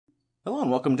Hello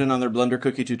and welcome to another Blender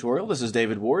Cookie tutorial. This is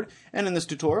David Ward, and in this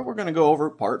tutorial we're going to go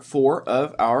over part 4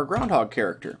 of our Groundhog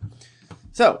character.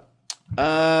 So,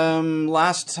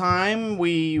 last time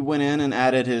we went in and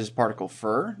added his particle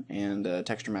fur and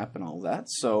texture map and all of that.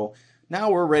 So now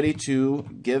we're ready to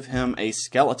give him a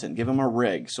skeleton, give him a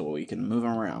rig so we can move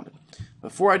him around.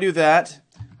 Before I do that,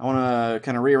 I want to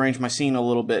kind of rearrange my scene a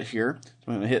little bit here.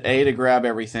 So I'm going to hit A to grab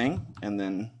everything and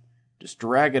then just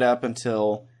drag it up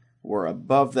until we're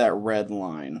above that red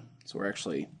line. So we're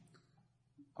actually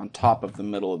on top of the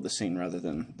middle of the scene rather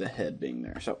than the head being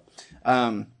there. So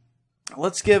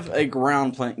let's give a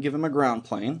ground plane. Give him a ground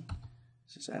plane.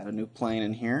 Let's just add a new plane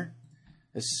in here.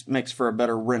 This makes for a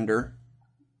better render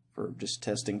for just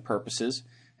testing purposes.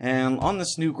 And on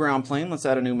this new ground plane, let's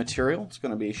add a new material. It's going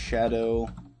to be shadow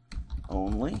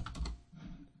only.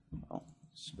 Well,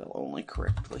 spell only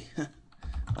correctly.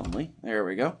 Only. There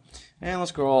we go. And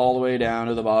let's go all the way down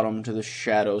to the bottom to the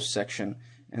shadows section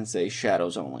and say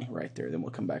shadows only right there. Then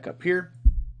we'll come back up here.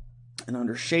 And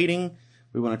under shading,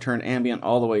 we want to turn ambient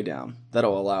all the way down.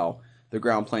 That'll allow the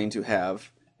ground plane to have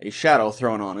a shadow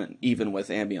thrown on it even with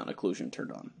ambient occlusion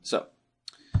turned on. So,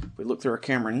 if we look through our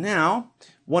camera now,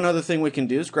 one other thing we can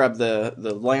do is grab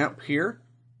the lamp here.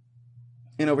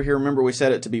 And over here, remember we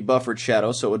set it to be buffered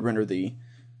shadow, so it would render the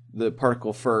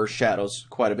particle fur shadows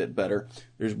quite a bit better.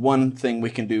 There's one thing we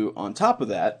can do on top of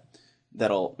that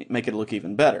that'll make it look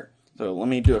even better. So let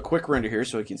me do a quick render here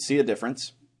so you can see a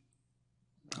difference.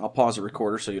 I'll pause the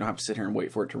recorder so you don't have to sit here and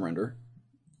wait for it to render.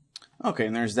 Okay,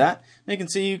 and there's that. And you can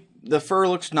see the fur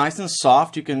looks nice and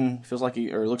soft. You can looks like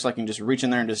you can just reach in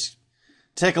there and just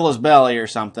tickle his belly or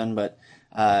something. But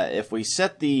if we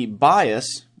set the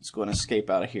bias, let's go and escape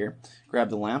out of here. Grab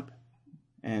the lamp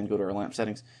and go to our lamp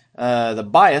settings. The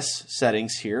bias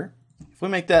settings here, if we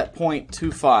make that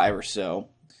 0.25 or so,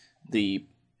 the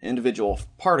individual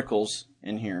particles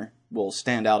in here will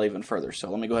stand out even further. So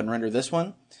let me go ahead and render this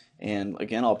one. And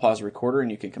again, I'll pause the recorder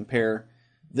and you can compare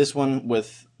this one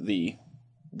with the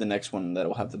next one that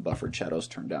will have the buffered shadows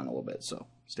turned down a little bit. So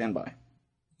stand by.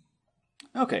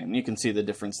 Okay, and you can see the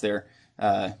difference there.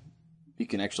 You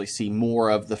can actually see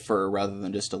more of the fur rather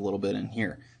than just a little bit in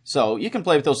here. So you can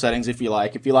play with those settings if you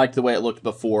like. If you like the way it looked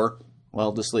before,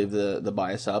 well, just leave the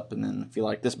bias up. And then if you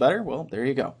like this better, well, there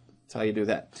you go. That's how you do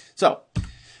that. So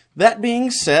that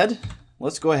being said,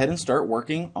 let's go ahead and start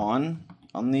working on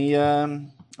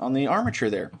the armature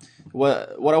there.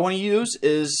 What I want to use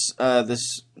is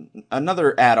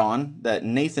another add-on that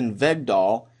Nathan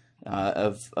Vegdahl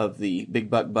of the Big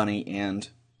Buck Bunny and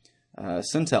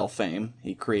Cintel fame,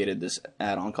 he created this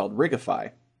add-on called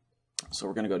Rigify. So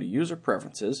we're going to go to User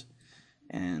Preferences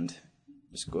and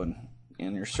just go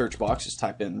in your search box, just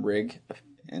type in Rig,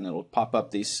 and it'll pop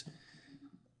up these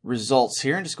results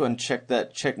here. And just go ahead and check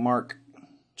that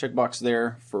checkbox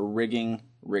there for rigging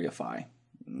Rigify.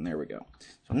 And there we go.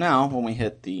 So now when we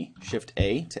hit the Shift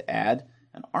A to add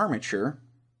an armature,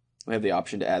 we have the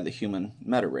option to add the human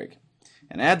meta rig.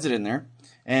 And adds it in there.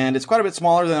 And it's quite a bit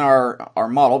smaller than our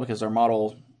model because our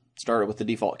model started with the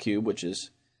default cube, which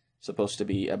is supposed to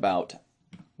be about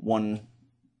 1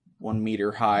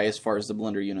 meter high as far as the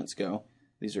Blender units go.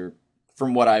 These are,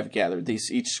 from what I've gathered,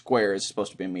 each square is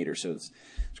supposed to be a meter, so this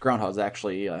Groundhog's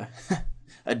actually a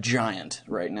giant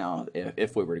right now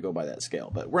if we were to go by that scale.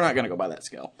 But we're not going to go by that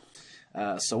scale.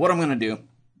 So what I'm going to do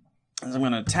is I'm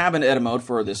going to tab into edit mode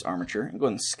for this armature and go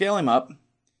ahead and scale him up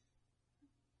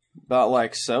about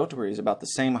like so, to where he's about the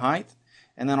same height.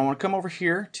 And then I want to come over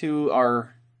here to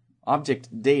our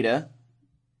object data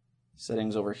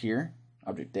settings over here,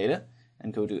 object data,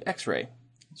 and go to X-ray,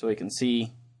 so you can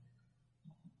see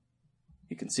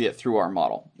it through our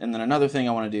model. And then another thing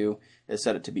I want to do is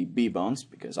set it to be B-bones,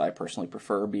 because I personally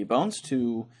prefer B-bones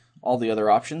to all the other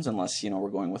options, unless we're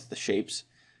going with the shapes.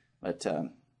 But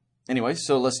anyway,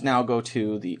 so let's now go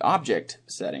to the object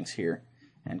settings here.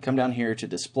 And come down here to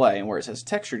display, and where it says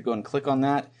textured, go and click on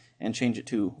that and change it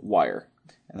to wire.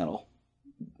 And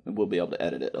we'll be able to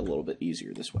edit it a little bit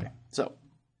easier this way. So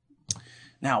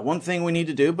now one thing we need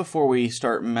to do before we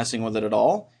start messing with it at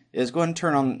all is go ahead and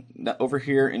turn on over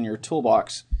here in your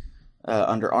toolbox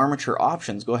under armature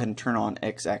options, go ahead and turn on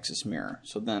X-axis mirror.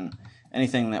 So then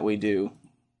anything that we do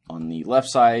on the left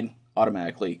side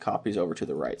automatically copies over to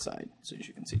the right side, so as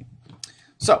you can see.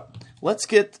 So let's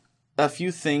get a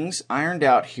few things ironed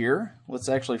out here.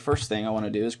 First thing I want to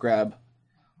do is grab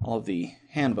all of the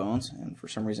hand bones, and for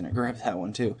some reason I grabbed that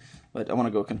one too. But I want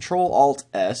to go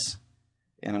Control-Alt-S,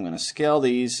 and I'm going to scale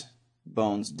these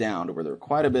bones down to where they're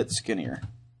quite a bit skinnier.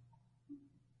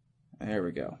 There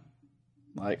we go,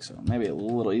 like so. Maybe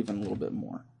even a little bit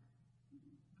more.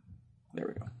 There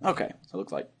we go. Okay, so it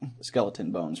looks like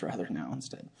skeleton bones rather now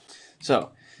instead.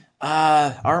 So,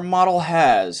 our model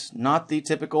has not the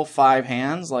typical 5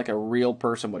 hands like a real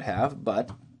person would have,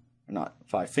 but not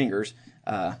 5 fingers,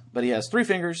 but he has 3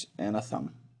 fingers and a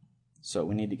thumb. So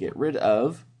we need to get rid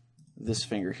of this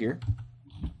finger here.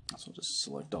 So we'll just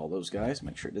select all those guys.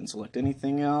 Make sure it didn't select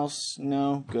anything else.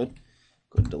 No, good.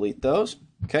 Go ahead and delete those.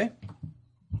 Okay.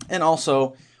 And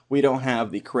also, we don't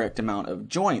have the correct amount of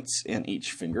joints in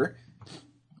each finger.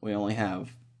 We only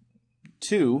have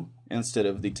 2 instead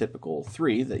of the typical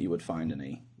 3 that you would find in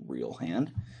a real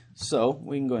hand. So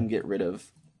we can go ahead and get rid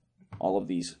of all of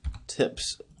these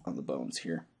tips on the bones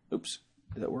here. Oops,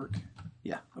 did that work?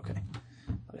 Yeah, okay.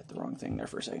 I hit the wrong thing there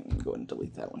for a second. Go ahead and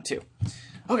delete that one too.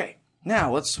 Okay,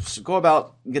 now let's go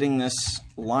about getting this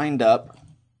lined up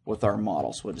with our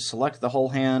model. So we'll just select the whole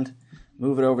hand,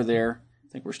 move it over there. I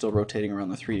think we're still rotating around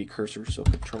the 3D cursor, so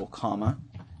Control, comma.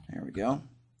 There we go.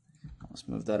 Let's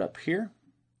move that up here.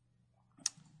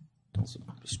 Also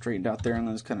straightened out there, and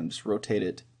then kind of just rotate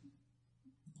it.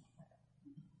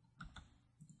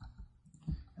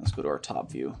 Let's go to our top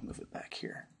view, move it back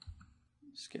here.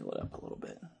 Scale it up a little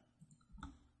bit.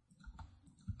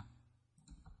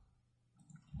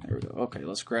 There we go. Okay,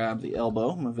 let's grab the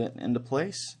elbow, move it into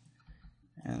place,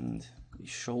 and the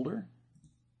shoulder.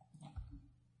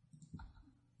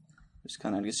 Just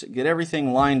kind of get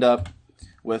everything lined up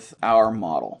with our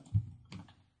model.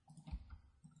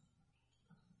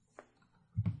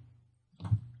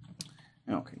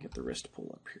 Okay, get the wrist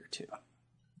pull up here too.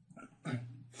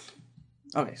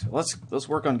 Okay, so let's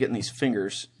work on getting these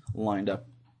fingers lined up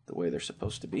the way they're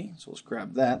supposed to be. So let's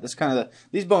grab that. That's kind of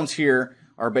these bones here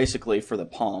are basically for the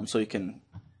palm, so you can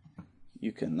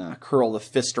curl the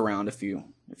fist around if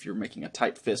you're making a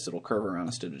tight fist, it'll curve around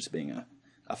instead of just being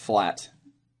a flat,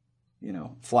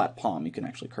 flat palm. You can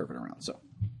actually curve it around. So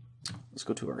let's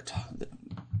go to our the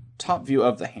top view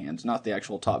of the hand, not the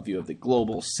actual top view of the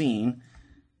global scene,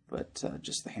 but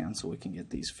just the hand, so we can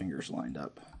get these fingers lined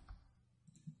up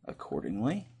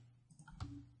accordingly.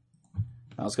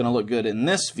 Now it's going to look good in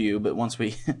this view, but once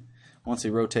we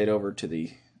rotate over to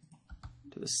the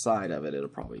side of it, it'll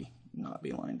probably not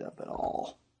be lined up at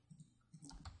all.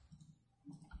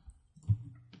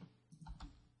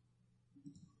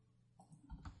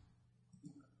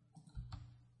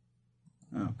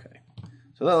 Okay,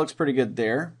 so that looks pretty good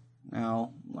there.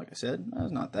 Now, like I said,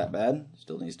 that's not that bad.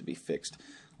 Still needs to be fixed.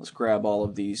 Let's grab all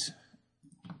of these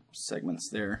segments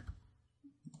there,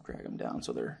 drag them down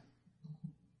so they're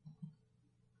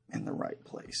in the right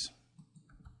place.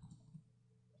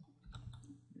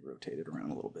 Rotate it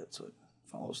around a little bit so it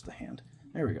follows the hand.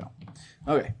 There we go.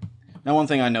 Okay. Now, one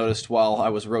thing I noticed while I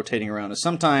was rotating around is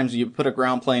sometimes you put a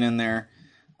ground plane in there,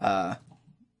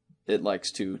 it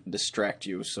likes to distract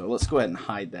you. So let's go ahead and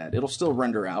hide that. It'll still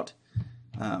render out.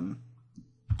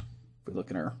 If we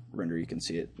look in our render, you can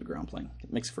see it, the ground plane.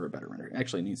 It makes for a better render. It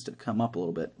actually needs to come up a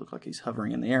little bit. Look like he's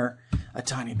hovering in the air a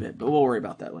tiny bit, but we'll worry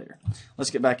about that later.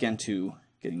 Let's get back into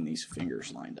getting these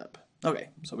fingers lined up. Okay,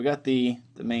 so we got the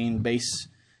main base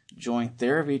joint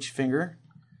there of each finger.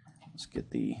 Let's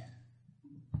get the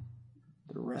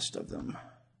rest of them.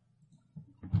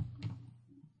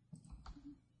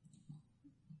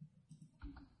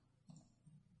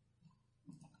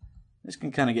 This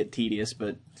can kind of get tedious,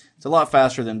 but it's a lot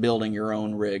faster than building your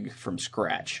own rig from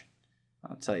scratch.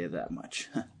 I'll tell you that much.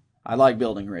 I like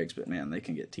building rigs, but man, they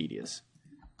can get tedious.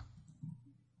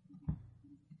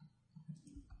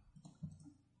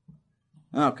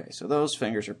 Okay, so those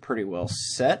fingers are pretty well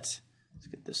set. Let's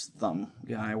get this thumb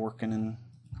guy working in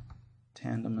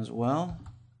tandem as well.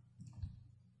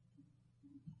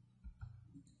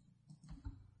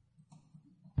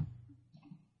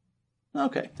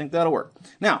 Okay, I think that'll work.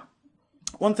 Now,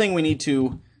 one thing we need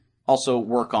to also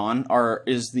work on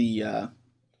is the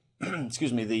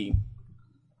excuse me,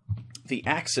 the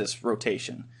axis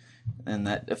rotation, and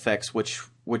that affects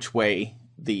which way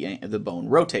the bone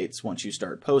rotates once you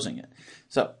start posing it.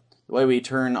 So the way we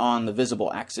turn on the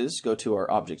visible axis, go to our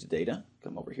object data,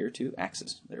 come over here to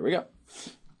axis. There we go.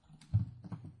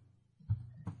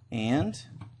 And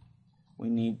we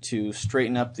need to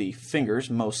straighten up the fingers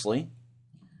mostly.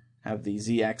 Have the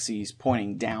z-axis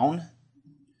pointing down.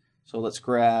 So let's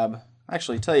grab,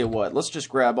 actually tell you what, let's just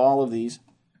grab all of these.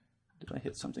 Did I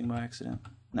hit something by accident?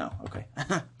 No, okay.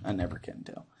 I never can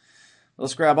tell.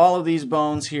 Let's grab all of these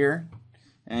bones here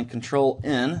and Control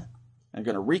N. I'm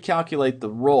going to recalculate the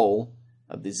roll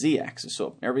of the z-axis.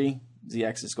 So every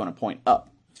z-axis is going to point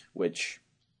up, which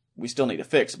we still need to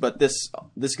fix, but this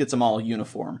gets them all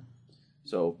uniform.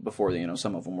 So before,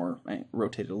 some of them were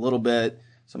rotated a little bit,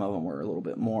 some of them were a little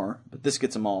bit more, but this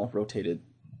gets them all rotated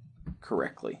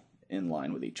correctly in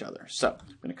line with each other. So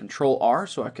I'm going to Control R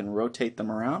so I can rotate them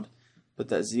around. Put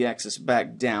that Z-axis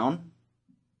back down.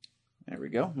 There we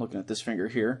go. Looking at this finger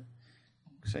here.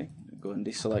 See, go ahead and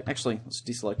deselect. Actually, let's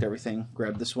deselect everything.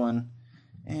 Grab this one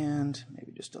and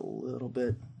maybe just a little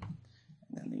bit.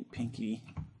 And then the pinky.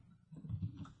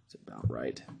 It's about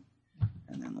right.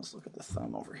 And then let's look at the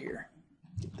thumb over here.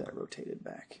 Get that rotated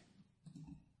back.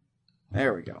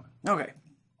 There we go. Okay.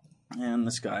 And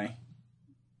this guy,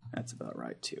 that's about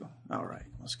right too. All right,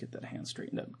 let's get that hand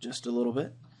straightened up just a little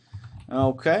bit.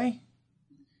 Okay.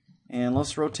 And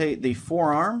let's rotate the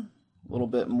forearm a little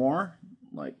bit more,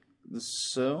 like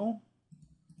so.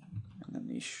 And then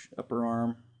the upper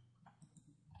arm.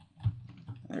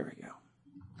 There we go.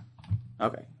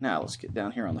 Okay, now let's get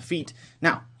down here on the feet.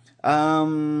 Now,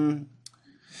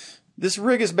 this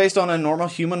rig is based on a normal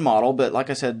human model, but like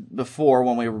I said before,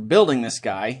 when we were building this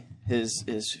guy, he's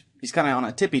kind of on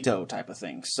a tippy toe type of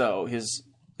thing. So his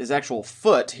actual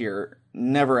foot here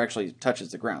never actually touches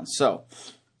the ground. So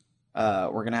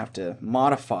we're going to have to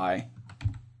modify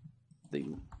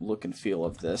the look and feel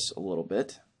of this a little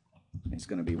bit. He's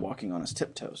going to be walking on his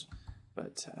tiptoes,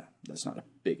 but that's not a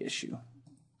big issue.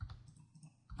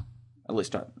 At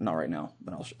least not right now,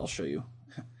 but I'll show you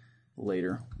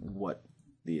later what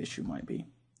the issue might be.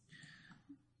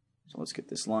 So let's get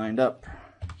this lined up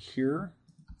here.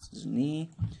 This is his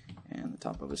knee and the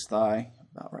top of his thigh,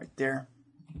 about right there.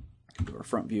 Do our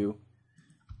front view.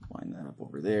 Line that up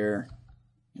over there,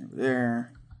 over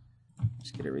there.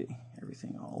 Just get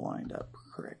everything all lined up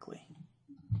correctly.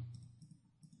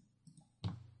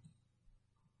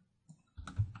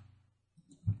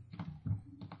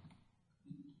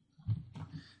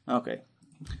 Okay.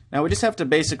 Now we just have to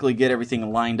basically get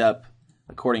everything lined up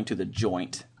according to the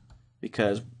joint,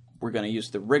 because we're going to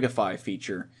use the Rigify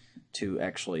feature to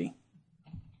actually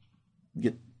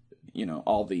get, you know,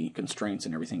 all the constraints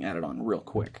and everything added on real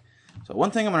quick. So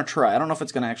one thing I'm going to try, I don't know if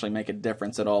it's going to actually make a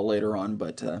difference at all later on,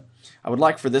 but I would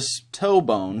like for this toe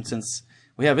bone, since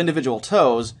we have individual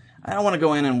toes, I don't want to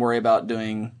go in and worry about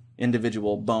doing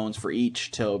individual bones for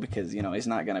each toe, because, you know, he's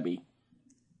not going to be,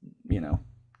 you know,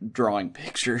 drawing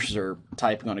pictures or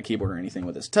typing on a keyboard or anything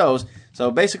with his toes. So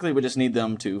basically we just need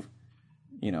them to,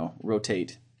 you know,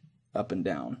 rotate up and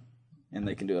down, and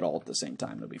they can do it all at the same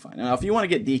time. It'll be fine. Now if you want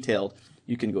to get detailed,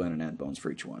 you can go in and add bones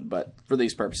for each one, but for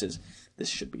these purposes this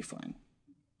should be fine.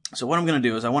 So what I'm going to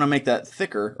do is I want to make that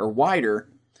thicker or wider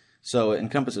so it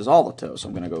encompasses all the toes. So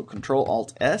I'm going to go Control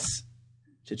Alt S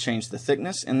to change the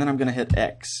thickness, and then I'm going to hit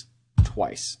X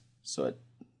twice so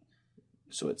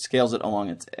it scales it along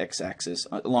its x-axis,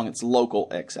 along its local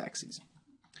x-axis.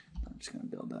 I'm just going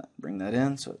to bring that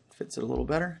in so it fits it a little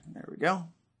better. There we go.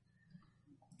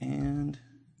 And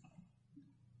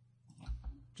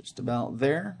just about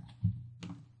there.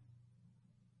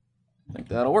 I think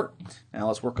that'll work. Now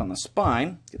let's work on the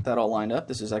spine, get that all lined up.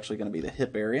 This is actually going to be the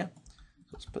hip area. So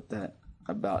let's put that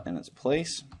about in its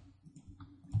place.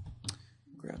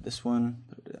 Grab this one,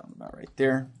 put it down about right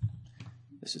there.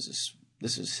 This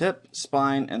is hip,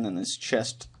 spine, and then this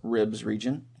chest, ribs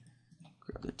region.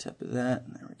 Grab the tip of that,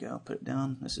 and there we go. Put it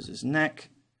down. This is his neck.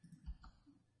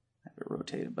 Have it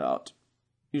rotate about,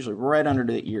 usually right under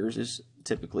the ears is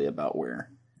typically about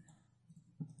where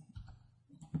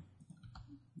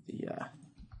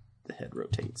the head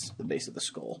rotates, the base of the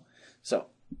skull. So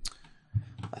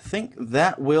I think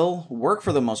that will work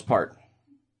for the most part.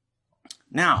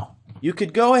 Now you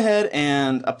could go ahead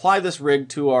and apply this rig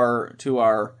to our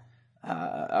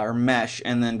mesh,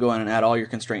 and then go in and add all your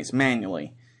constraints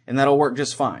manually, and that'll work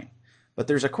just fine. But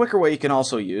there's a quicker way you can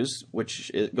also use, which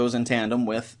it goes in tandem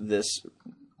with this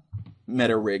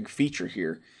meta rig feature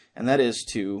here, and that is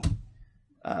to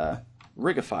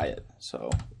rigify it. So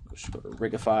just go to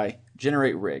Rigify,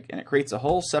 Generate Rig, and it creates a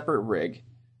whole separate rig.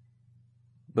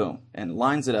 Boom, and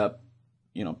lines it up,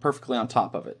 you know, perfectly on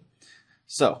top of it.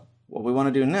 So what we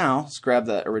want to do now is grab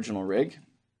that original rig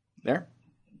there.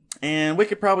 And we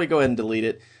could probably go ahead and delete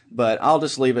it, but I'll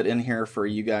just leave it in here for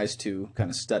you guys to kind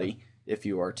of study if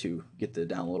you are to get the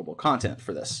downloadable content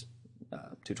for this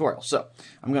tutorial. So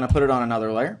I'm going to put it on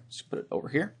another layer. Just put it over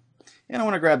here, and I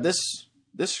want to grab this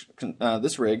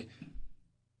rig,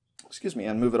 excuse me,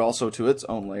 and move it also to its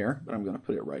own layer. But I'm going to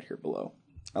put it right here below.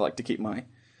 I like to keep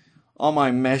all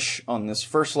my mesh on this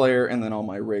first layer, and then all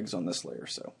my rigs on this layer.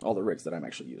 So all the rigs that I'm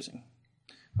actually using.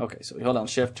 Okay, so we hold down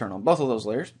Shift, turn on both of those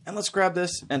layers, and let's grab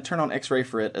this and turn on X-ray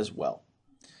for it as well.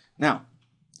 Now,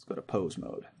 let's go to pose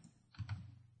mode.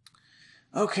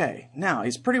 Okay, now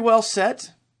he's pretty well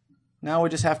set. Now we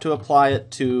just have to apply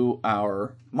it to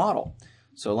our model.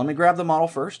 So let me grab the model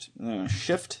first. I'm going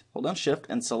to hold down Shift,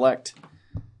 and select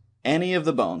any of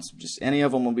the bones, just any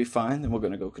of them will be fine. Then we're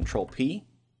going to go Control P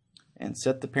and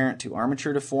set the parent to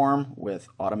armature deform with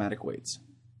automatic weights.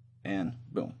 And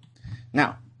boom.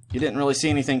 Now, you didn't really see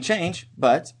anything change,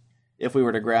 but if we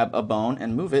were to grab a bone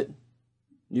and move it,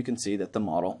 you can see that the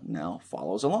model now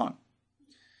follows along.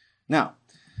 Now,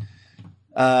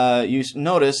 you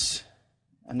notice,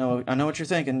 I know what you're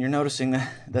thinking. You're noticing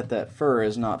that fur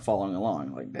is not following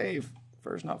along. Like, Dave,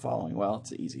 fur's not following. Well,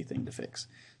 it's an easy thing to fix.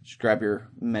 Just grab your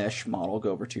mesh model,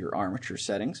 go over to your armature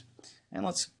settings, and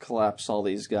let's collapse all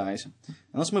these guys. And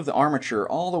let's move the armature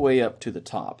all the way up to the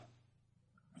top.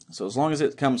 So as long as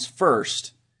it comes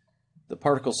first, the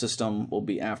particle system will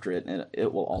be after it, and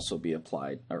it will also be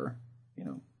applied, or, you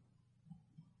know,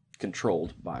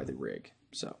 controlled by the rig.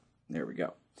 So there we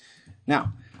go.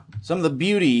 Now, some of the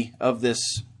beauty of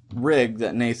this rig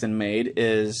that Nathan made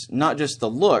is not just the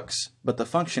looks, but the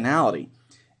functionality.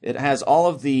 It has all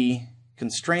of the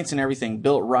constraints and everything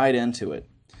built right into it.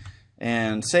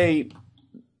 And say,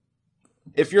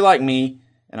 if you're like me,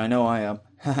 and I know I am,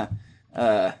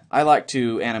 I like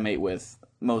to animate with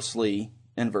mostly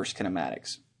inverse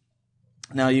kinematics.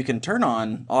 Now you can turn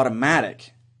on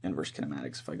automatic inverse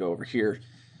kinematics. If I go over here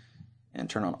and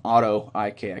turn on auto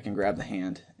IK, I can grab the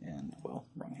hand and, well,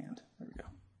 wrong hand, there we go,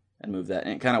 and move that.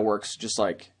 And it kind of works just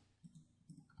like,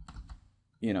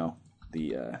 you know,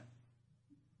 the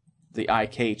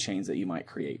IK chains that you might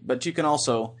create. But you can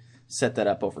also set that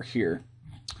up over here.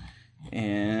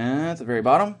 And at the very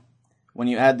bottom, when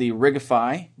you add the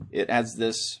Rigify, it adds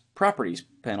this properties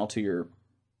panel to your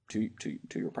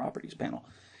properties panel.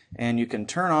 And you can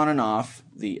turn on and off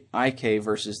the IK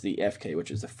versus the FK,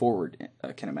 which is the forward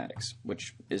kinematics,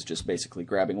 which is just basically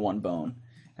grabbing one bone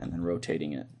and then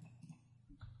rotating it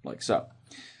like so.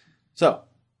 So,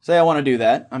 say I want to do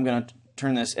that. I'm going to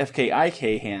turn this FK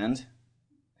IK hand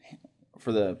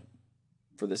for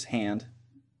this hand,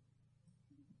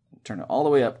 turn it all the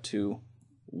way up to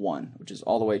 1, which is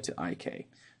all the way to IK.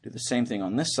 Do the same thing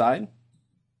on this side.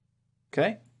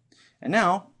 Okay? And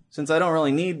now, since I don't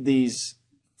really need these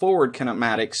forward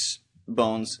kinematics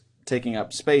bones taking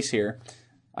up space here,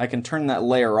 I can turn that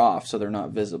layer off so they're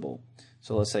not visible.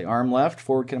 So let's say arm left,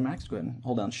 forward kinematics. Go ahead and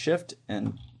hold down Shift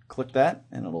and click that,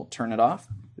 and it'll turn it off.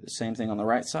 Do the same thing on the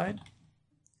right side.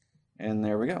 And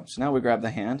there we go. So now we grab the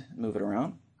hand, move it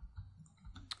around,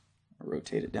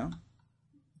 rotate it down.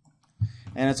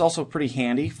 And it's also pretty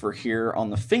handy for here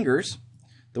on the fingers.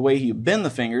 The way you bend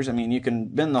the fingers, I mean, you can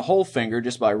bend the whole finger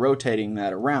just by rotating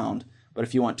that around, but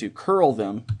if you want to curl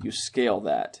them, you scale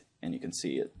that, and you can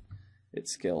see it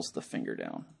scales the finger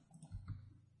down.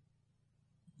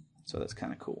 So that's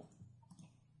kind of cool.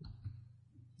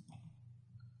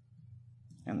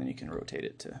 And then you can rotate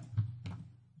it to,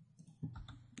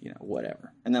 you know,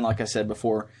 whatever. And then, like I said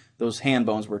before, those hand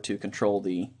bones were to control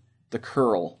the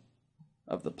curl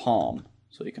of the palm.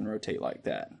 So you can rotate like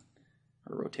that,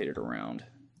 or rotate it around.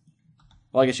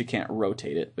 Well, I guess you can't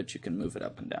rotate it, but you can move it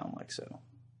up and down like so.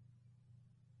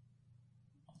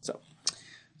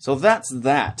 So that's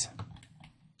that.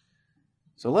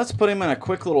 So let's put him in a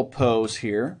quick little pose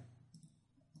here.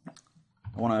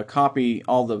 I want to copy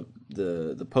all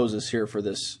the poses here for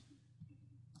this.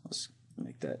 Let's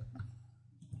make that,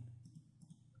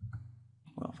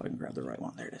 well, if I can grab the right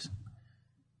one, there it is.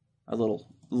 A little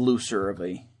looser of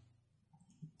a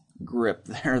grip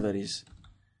there that he's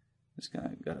just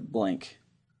got a blank,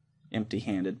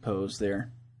 empty-handed pose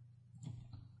there.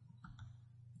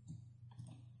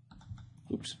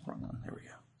 Oops, wrong one. There we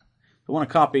go. I want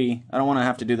to copy. I don't want to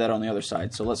have to do that on the other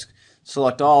side. So let's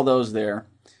select all those there.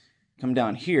 Come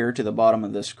down here to the bottom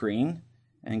of the screen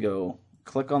and go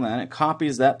click on that. It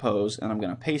copies that pose, and I'm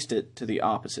going to paste it to the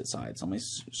opposite side. So let me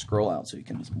scroll out so you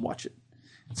can watch it.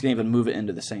 It's going to even move it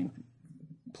into the same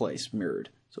place, mirrored.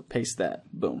 So paste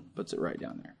that. Boom. Puts it right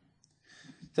down there.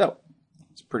 So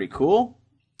it's pretty cool.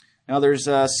 Now there's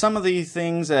some of the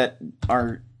things that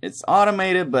are, it's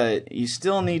automated, but you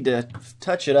still need to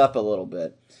touch it up a little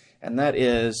bit. And that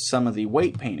is some of the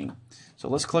weight painting. So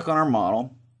let's click on our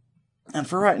model. And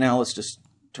for right now, let's just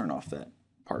turn off that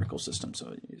particle system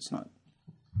so it's not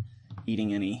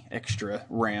eating any extra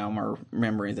RAM or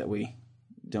memory that we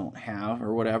don't have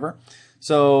or whatever.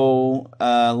 So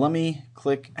let me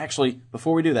click, actually,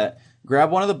 before we do that,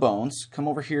 grab one of the bones, come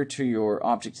over here to your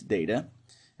object data,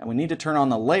 and we need to turn on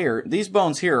the layer. These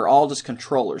bones here are all just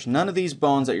controllers. None of these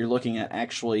bones that you're looking at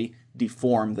actually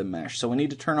deform the mesh. So we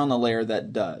need to turn on the layer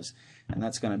that does. And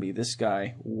that's going to be this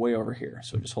guy way over here.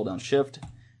 So just hold down Shift,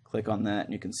 click on that,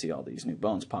 and you can see all these new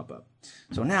bones pop up.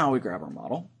 So now we grab our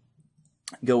model,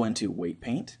 go into Weight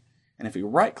Paint, and if we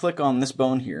right-click on this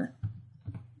bone here,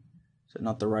 Is it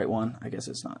not the right one? I guess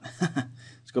it's not.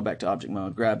 Let's go back to object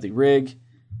mode, grab the rig,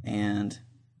 and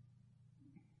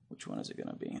which one is it going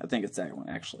to be? I think it's that one,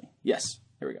 actually. Yes,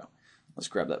 there we go. Let's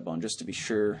grab that bone just to be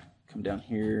sure. Come down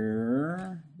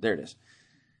here. There it is.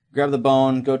 Grab the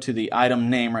bone, go to the item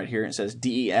name right here, and it says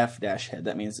DEF-head.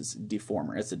 That means it's a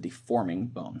deformer. It's a deforming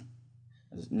bone.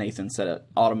 As Nathan set it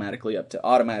automatically up to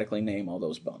automatically name all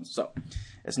those bones. So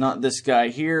it's not this guy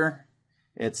here,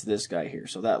 it's this guy here.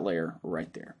 So that layer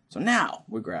right there. So now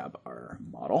we grab our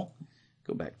model,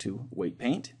 go back to weight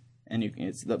paint, and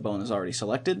the bone is already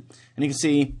selected. And you can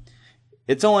see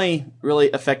it's only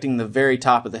really affecting the very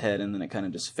top of the head, and then it kind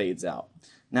of just fades out.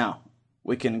 Now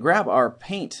we can grab our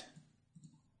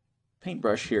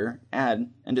paintbrush here, add,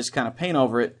 and just kind of paint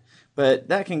over it, but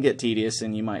that can get tedious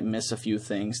and you might miss a few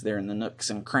things there in the nooks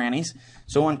and crannies.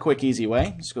 So one quick easy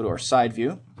way, just go to our side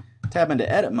view, tab into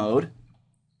edit mode,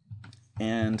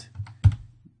 and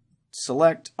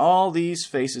select all these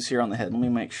faces here on the head. Let me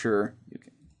make sure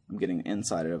I'm getting the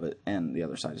inside of it and the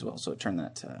other side as well. So turn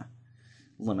that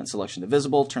limit selection to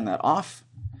visible, turn that off,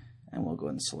 and we'll go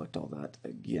ahead and select all that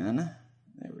again.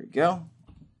 There we go.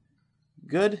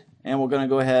 Good. And we're going to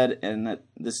go ahead and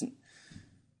this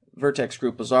vertex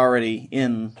group was already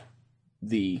in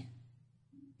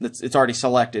it's already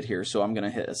selected here, so I'm going to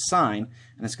hit assign,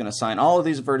 and it's going to assign all of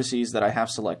these vertices that I have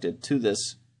selected to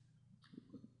this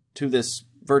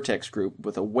vertex group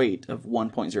with a weight of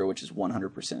 1.0, which is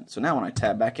 100%. So now when I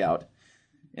tab back out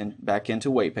and back into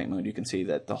weight paint mode, you can see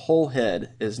that the whole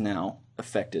head is now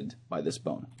affected by this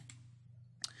bone.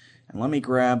 And let me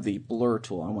grab the blur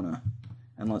tool.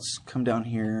 And let's come down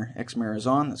here. X mirror is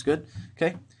on. That's good.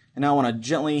 Okay. And now I want to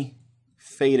gently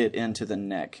fade it into the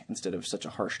neck instead of such a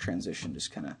harsh transition.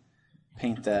 Just kind of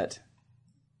paint that,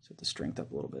 set the strength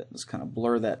up a little bit. Just kind of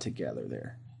blur that together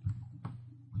there.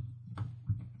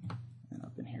 And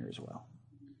up in here as well.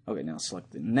 Okay, now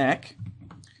select the neck.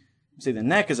 See, the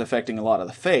neck is affecting a lot of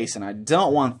the face, and I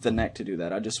don't want the neck to do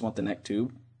that. I just want the neck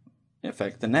to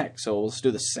affect the neck. So let's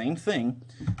do the same thing.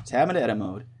 Tab into edit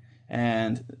mode.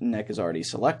 And neck is already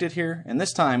selected here. And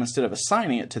this time, instead of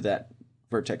assigning it to that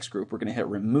vertex group, we're going to hit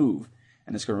remove.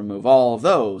 And it's going to remove all of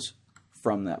those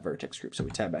from that vertex group. So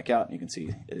we tab back out, and you can see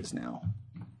it is now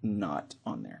not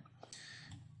on there.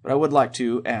 But I would like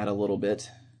to add a little bit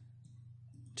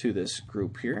to this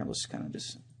group here. Let's kind of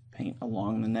just paint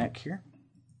along the neck here.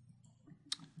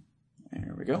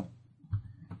 There we go.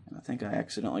 And I think I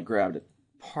accidentally grabbed a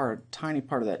tiny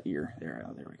part of that ear. There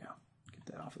we go. Get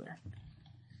that off of there.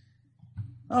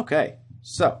 Okay,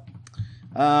 so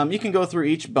you can go through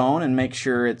each bone and make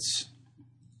sure it's,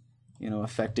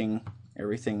 affecting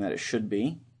everything that it should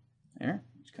be. There,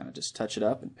 just touch it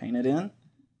up and paint it in.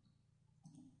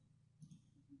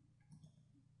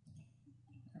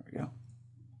 There we go.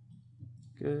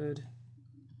 Good.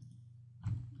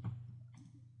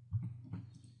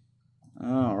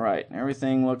 All right,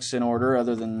 everything looks in order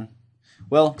other than,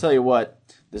 well, I'll tell you what,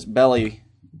 this belly,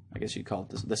 I guess you'd call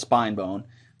it the spine bone,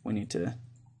 we need to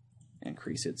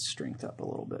increase its strength up a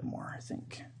little bit more, I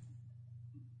think.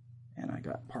 And I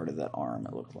got part of that arm,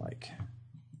 it looked like.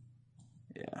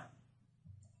 Yeah.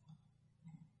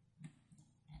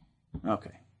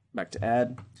 Okay, back to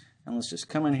add. And let's just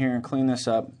come in here and clean this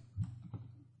up.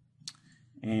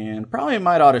 And probably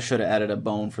should have added a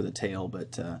bone for the tail,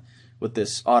 but with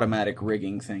this automatic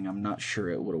rigging thing, I'm not sure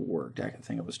it would have worked. I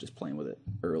think I was just playing with it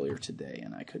earlier today,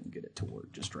 and I couldn't get it to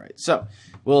work just right. So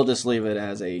we'll just leave it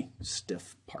as a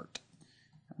stiff part.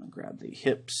 I'm going to grab the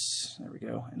hips, there we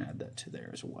go, and add that to there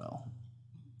as well.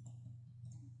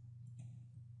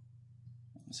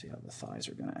 Let's see how the thighs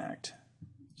are going to act.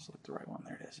 Select the right one,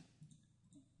 there it is.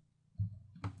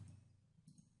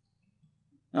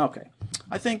 Okay,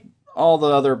 I think all the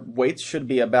other weights should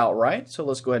be about right, so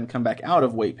let's go ahead and come back out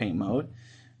of weight paint mode,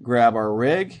 grab our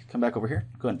rig, come back over here,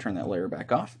 go ahead and turn that layer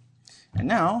back off. And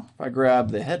now, if I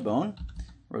grab the head bone,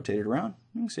 rotate it around,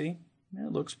 you can see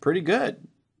it looks pretty good.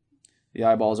 The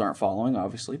eyeballs aren't following,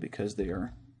 obviously, because they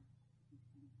are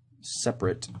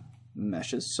separate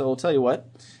meshes. So I'll tell you what,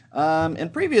 in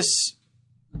previous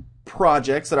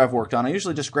projects that I've worked on, I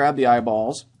usually just grab the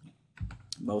eyeballs,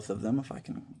 both of them, if I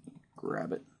can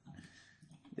grab it.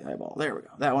 The eyeball, there we go,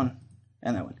 that one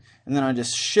and that one. And then I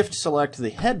just shift select the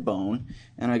head bone,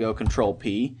 and I go Control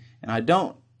P, and I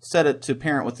don't set it to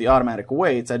parent with the automatic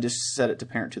weights, I just set it to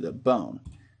parent to the bone,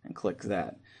 and click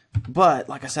that. But,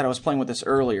 like I said, I was playing with this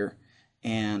earlier,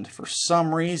 and for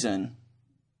some reason,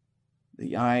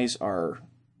 the eyes are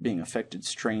being affected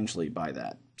strangely by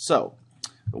that. So,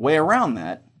 the way around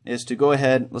that is to go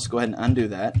ahead, let's go ahead and undo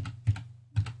that.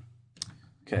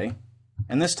 Okay,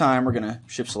 and this time we're going to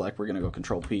shift select, we're going to go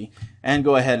Control P, and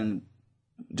go ahead and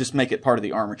just make it part of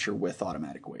the armature with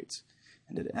automatic weights.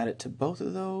 And did it add it to both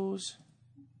of those?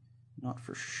 Not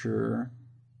for sure.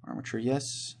 Armature,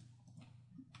 yes.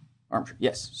 Armature,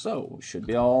 yes. So we should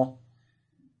be all,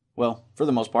 well, for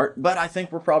the most part. But I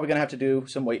think we're probably going to have to do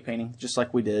some weight painting, just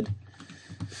like we did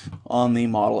on the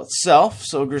model itself.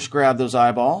 So just grab those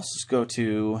eyeballs. Let's go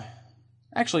to,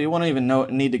 actually, you won't even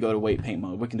need to go to weight paint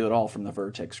mode. We can do it all from the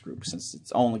vertex group since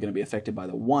it's only going to be affected by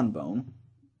the one bone.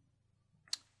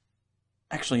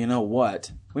 Actually, you know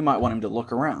what? We might want him to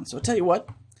look around. So I'll tell you what.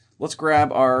 Let's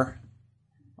grab our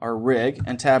rig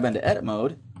and tab into edit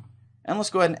mode. And let's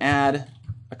go ahead and add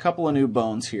a couple of new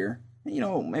bones here. You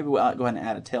know, maybe we'll go ahead and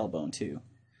add a tailbone too.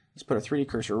 Let's put a 3D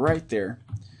cursor right there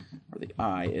where the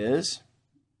eye is.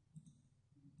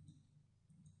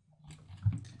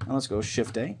 And let's go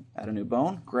Shift A, add a new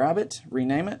bone, grab it,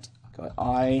 rename it, call it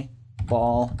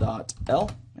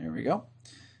eyeball.l. There we go.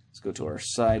 Let's go to our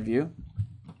side view.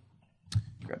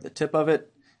 Grab the tip of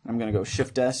it. I'm going to go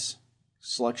Shift S,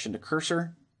 selection to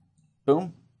cursor.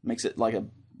 Boom. Makes it like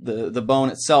the bone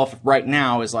itself right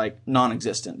now is like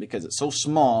non-existent because it's so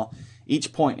small.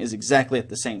 Each point is exactly at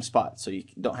the same spot, so you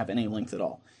don't have any length at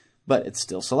all. But it's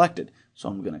still selected. So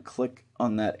I'm going to click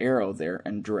on that arrow there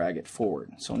and drag it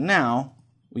forward. So now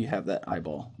we have that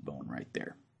eyeball bone right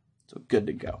there. So good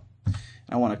to go. And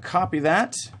I want to copy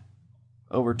that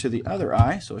over to the other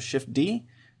eye. So Shift D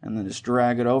and then just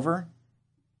drag it over.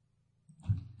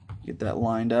 Get that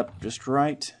lined up just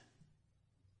right.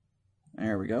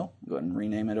 There we go. Go ahead and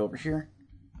rename it over here.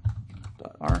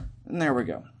 .R. And there we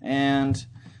go. And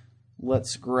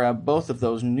let's grab both of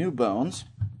those new bones.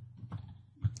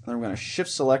 Then we're going to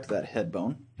shift select that head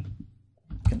bone.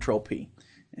 Control P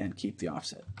and keep the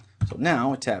offset. So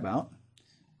now, tab out,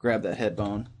 grab that head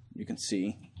bone. You can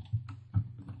see, I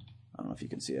don't know if you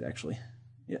can see it actually.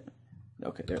 Yeah.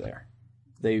 Okay, there they are.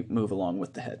 They move along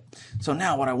with the head. So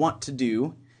now what I want to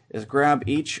do is grab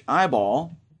each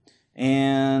eyeball,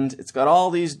 and it's got all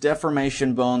these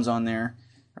deformation bones on there,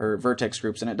 or vertex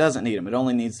groups, and it doesn't need them. It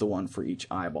only needs the one for each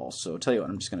eyeball. So I'll tell you what,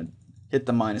 I'm just going to hit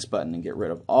the minus button and get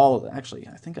rid of all of it. Actually,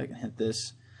 I think I can hit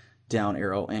this down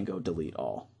arrow and go delete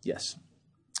all. Yes.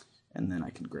 And then I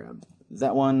can grab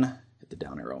that one, hit the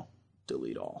down arrow,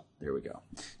 delete all. There we go.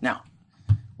 Now,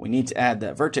 we need to add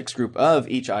that vertex group of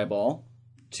each eyeball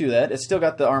to that. It's still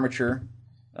got the armature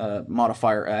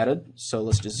modifier added, so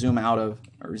let's just zoom out of,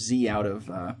 or Z out of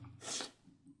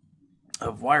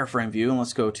wireframe view, and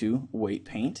let's go to weight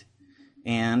paint.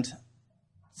 And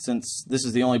since this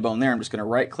is the only bone there, I'm just going to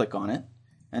right click on it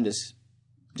and just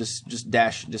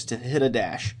to hit a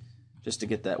dash just to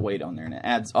get that weight on there, and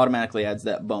it automatically adds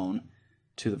that bone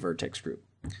to the vertex group.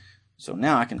 So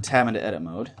now I can tab into edit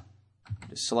mode,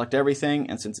 just select everything,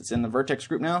 and since it's in the vertex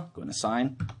group now, go and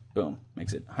assign, boom,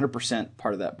 makes it 100%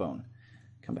 part of that bone.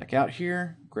 Come back out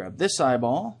here, grab this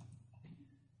eyeball,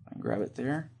 and grab it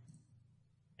there,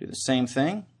 do the same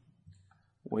thing,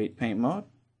 weight paint mode,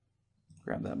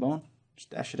 grab that bone, just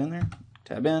dash it in there,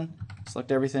 tab in,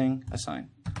 select everything,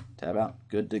 assign, tab out,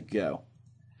 good to go.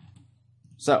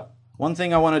 So, one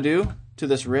thing I want to do to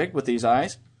this rig with these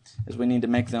eyes is we need to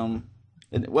make them,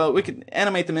 well, we could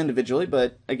animate them individually,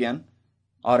 but again,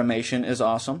 automation is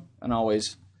awesome and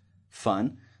always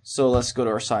fun. So let's go to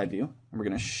our side view, and we're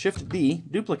going to Shift D,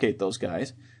 duplicate those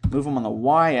guys, move them on the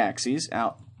Y-axis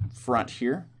out front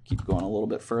here, keep going a little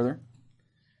bit further,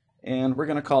 and we're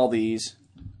going to call these,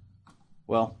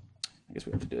 well, I guess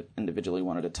we have to do it individually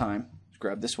one at a time. Let's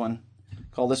grab this one,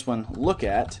 call this one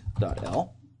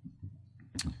lookat.l,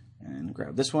 and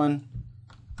grab this one,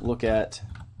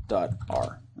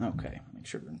 lookat.r. Okay, make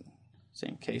sure we're in the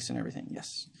same case and everything.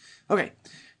 Yes. Okay,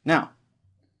 now,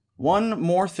 one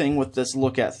more thing with this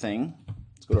lookat thing.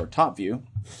 Let's go to our top view.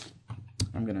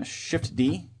 I'm going to Shift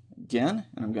D again,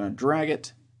 and I'm going to drag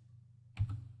it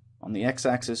on the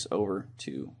x-axis over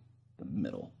to the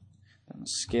middle. Then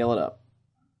scale it up.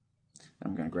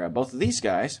 I'm going to grab both of these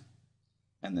guys,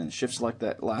 and then shift select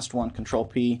that last one, Control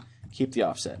P, keep the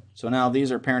offset. So now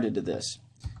these are parented to this.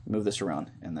 Move this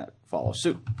around, and that follows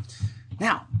suit.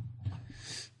 Now,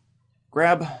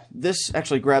 grab this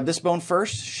bone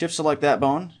first, shift select that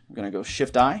bone. I'm going to go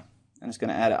Shift I, and it's going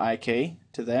to add an IK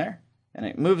to there, and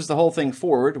it moves the whole thing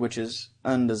forward, which is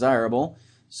undesirable.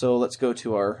 So let's go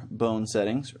to our bone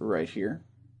settings right here.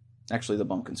 Actually, the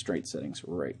bone constraint settings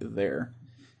right there,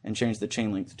 and change the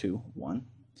chain length to 1. And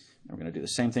we're going to do the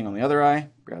same thing on the other eye.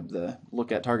 Grab the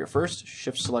look at target first,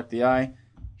 shift select the eye,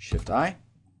 Shift I,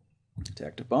 to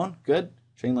active bone, good,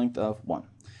 chain length of 1.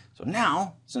 So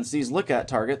now, since these look at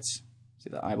targets, see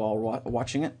the eyeball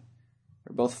watching it,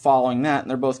 they're both following that, and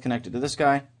they're both connected to this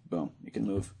guy, boom, you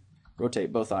can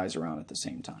rotate both eyes around at the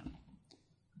same time.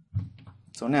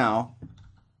 So now,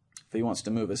 if he wants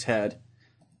to move his head,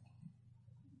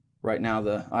 right now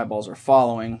the eyeballs are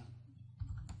following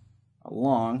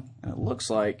along, and it looks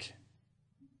like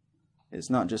it's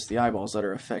not just the eyeballs that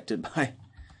are affected by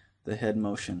the head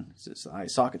motion, it's the eye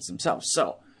sockets themselves.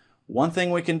 So one thing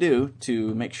we can do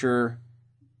to make sure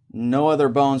no other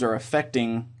bones are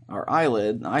affecting our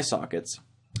eyelid and eye sockets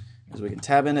is we can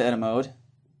tab into edit mode,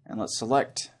 and let's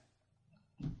select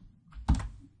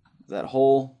that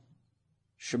whole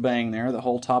shebang there, the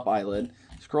whole top eyelid.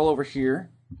 Scroll over here.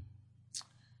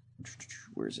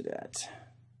 Where's it at?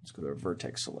 Let's go to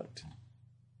vertex select.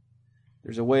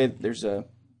 There's a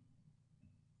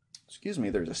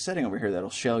setting over here that'll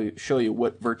show you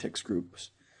what vertex groups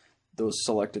those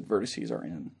selected vertices are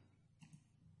in.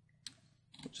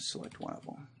 We'll just select one of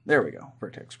them. There we go,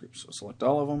 vertex groups. So select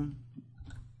all of them.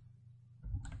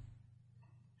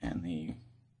 And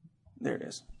there it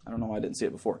is. I don't know why I didn't see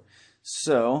it before.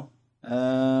 So,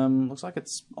 looks like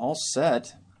it's all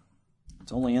set.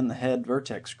 It's only in the head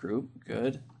vertex group.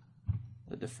 Good.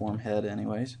 The deform head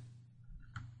anyways.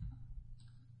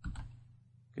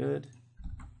 Good.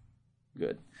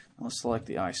 Good. Now let's select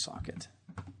the eye socket.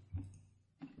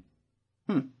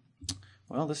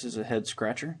 Well, this is a head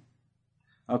scratcher.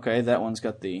 Okay, that one's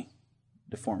got the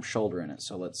deformed shoulder in it.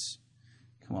 So let's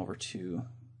come over to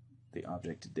the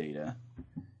object data,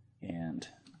 and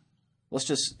let's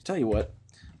just tell you what.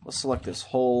 Let's select this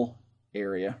whole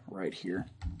area right here.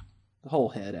 The whole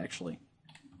head, actually.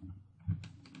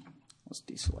 Let's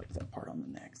deselect that part on the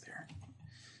neck there.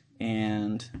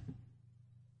 And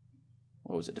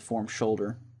what was it? Deformed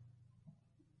shoulder.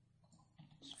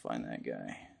 Let's find that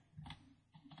guy.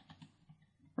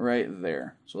 Right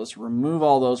there. So let's remove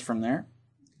all those from there.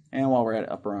 And while we're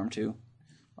at upper arm too.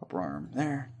 Upper arm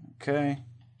there. Okay.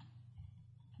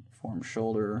 Deformed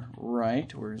shoulder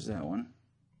right. Where's that one?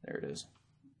 There it is.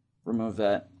 Remove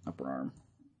that upper arm.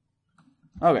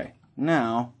 Okay.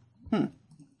 Now, for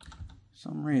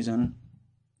some reason,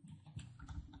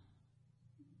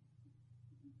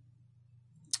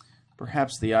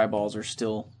 perhaps the eyeballs are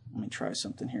still, let me try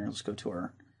something here. Let's go to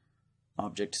our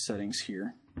object settings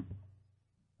here.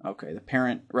 Okay, the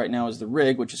parent right now is the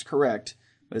rig, which is correct,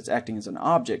 but it's acting as an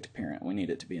object parent. We need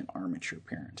it to be an armature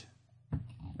parent.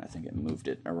 I think it moved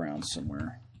it around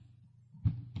somewhere.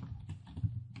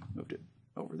 Moved it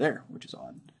over there, which is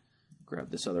odd.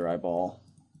 Grab this other eyeball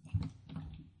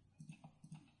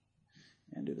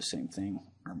and do the same thing,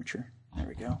 armature. There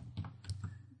we go.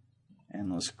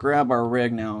 And let's grab our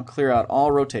rig now and clear out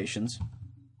all rotations.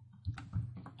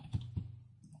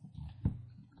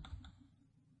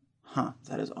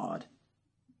 That is odd.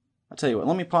 I'll tell you what,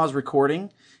 let me pause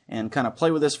recording and kind of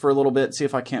play with this for a little bit, see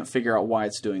if I can't figure out why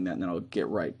it's doing that, and then I'll get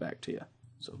right back to you.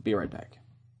 So be right back.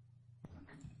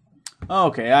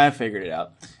 Okay, I figured it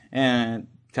out. And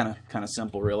kind of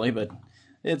simple really, but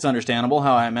it's understandable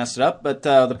how I messed it up. But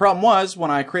the problem was,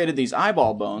 when I created these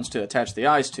eyeball bones to attach the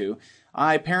eyes to,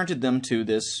 I parented them to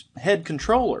this head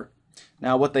controller.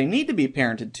 Now what they need to be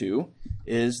parented to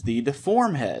is the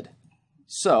deform head.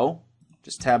 So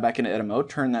just tab back into edit mode,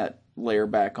 turn that layer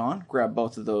back on, grab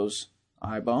both of those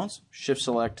eye bones, shift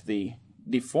select the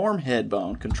deform head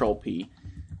bone, control P,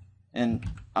 and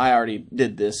I already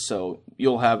did this, so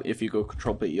you'll have, if you go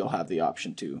control P, you'll have the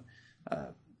option to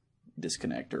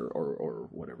disconnect or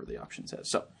whatever the option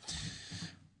says.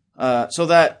 So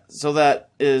that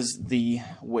is the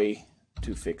way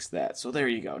to fix that. So there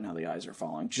you go. Now the eyes are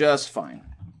falling just fine.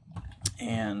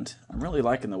 And I'm really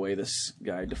liking the way this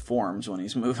guy deforms when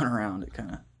he's moving around. It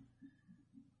kind of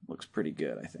looks pretty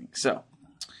good, I think. So,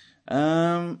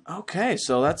 okay,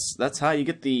 so that's how you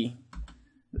get the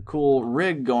cool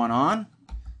rig going on.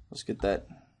 Let's get that.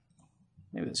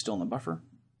 Maybe that's still in the buffer.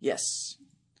 Yes.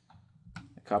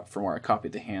 From where I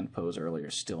copied the hand pose earlier,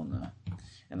 still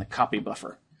in the copy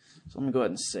buffer. So let me go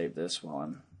ahead and save this while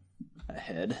I'm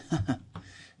ahead.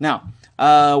 Now,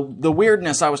 the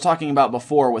weirdness I was talking about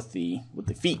before with the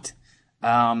feet.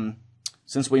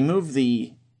 Since we moved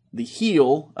the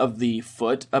heel of the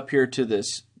foot up here to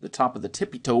the top of the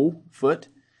tippy toe foot,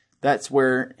 that's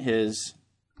where his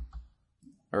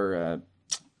same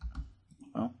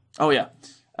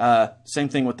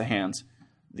thing with the hands.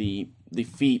 The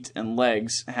feet and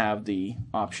legs have the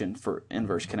option for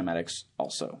inverse kinematics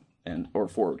also, or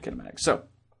forward kinematics. So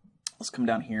let's come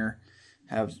down here,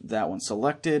 have that one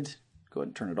selected, go ahead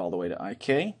and turn it all the way to IK,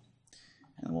 and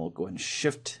we'll go ahead and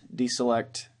shift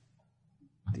deselect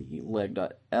the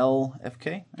leg.lfk.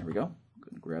 There we go. Go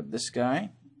ahead and grab this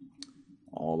guy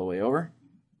all the way over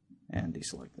and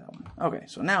deselect that one. Okay,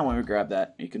 so now when we grab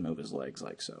that, you can move his legs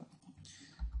like so.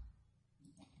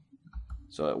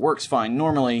 So it works fine.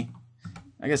 Normally,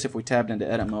 I guess if we tabbed into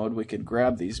edit mode, we could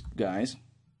grab these guys,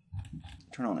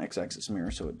 turn on x-axis mirror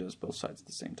so it does both sides at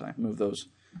the same time, move those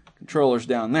controllers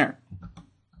down there,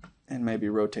 and maybe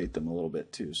rotate them a little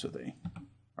bit too so they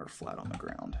are flat on the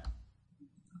ground.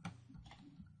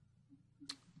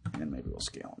 And maybe we'll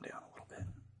scale them down a little bit.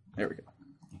 There we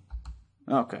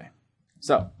go. Okay.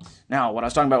 So, now what I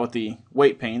was talking about with the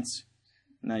weight paints,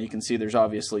 now you can see there's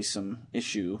obviously some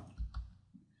issue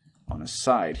on the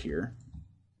side here.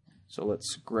 So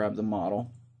let's grab the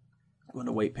model, go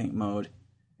into weight paint mode,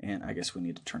 and I guess we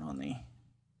need to turn on the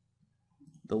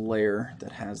layer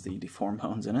that has the deform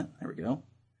bones in it. There we go.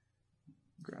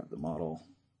 Grab the model,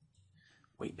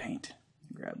 weight paint,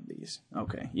 grab these.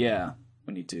 Okay, yeah,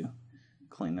 we need to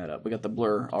clean that up. We got the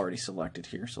blur already selected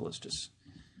here, so let's just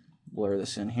blur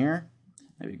this in here.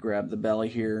 Maybe grab the belly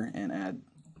here and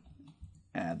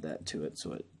add that to it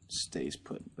so it stays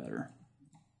put better.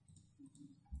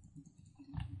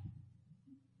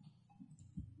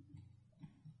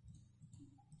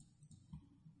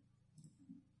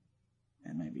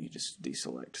 And maybe just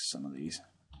deselect some of these.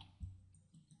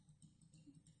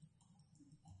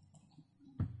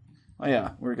 Oh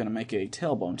yeah, we're going to make a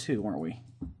tailbone too, weren't we?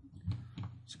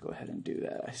 Let's go ahead and do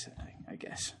that, I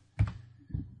guess.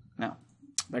 Now,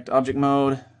 back to object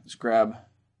mode. Let's grab,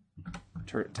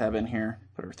 tab in here,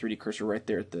 put our 3D cursor right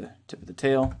there at the tip of the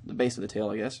tail, the base of the tail,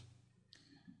 I guess.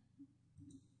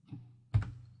 There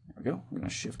we go. We're going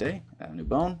to Shift A, add a new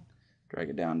bone, drag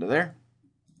it down to there.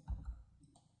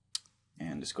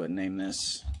 And just go ahead and name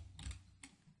this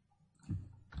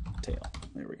tail.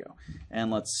 There we go.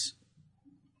 And let's,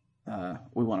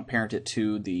 we want to parent it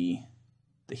to the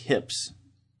hips,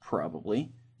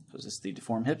 probably. So is this the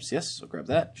deform hips? Yes, so grab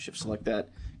that, Shift select that,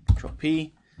 Control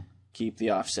P, keep the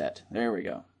offset. There we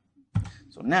go.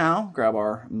 So now, grab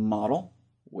our model,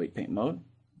 weight paint mode,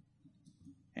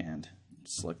 and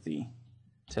select the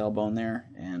tailbone there,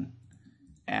 and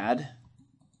add,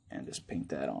 and just paint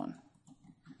that on.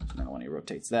 So now when he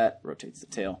rotates that, rotates the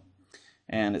tail.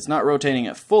 And it's not rotating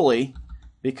it fully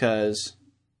because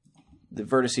the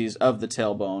vertices of the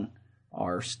tailbone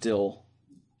are still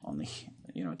on the,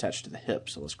 attached to the hip.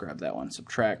 So let's grab that one,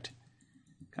 subtract,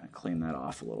 kind of clean that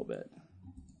off a little bit.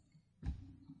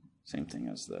 Same thing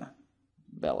as the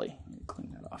belly.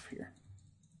 Clean that off here.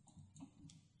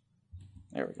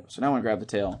 There we go. So now I'm going to grab the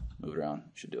tail, move it around.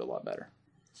 Should do a lot better.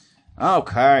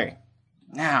 Okay.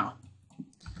 Now,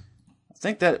 I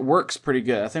think that works pretty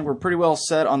good. I think we're pretty well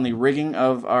set on the rigging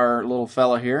of our little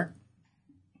fella here.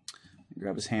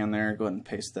 Grab his hand there, go ahead and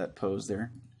paste that pose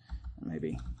there. And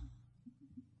maybe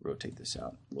rotate this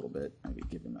out a little bit. Maybe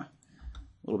give him a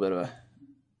little bit of a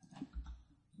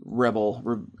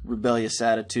rebellious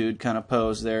attitude kind of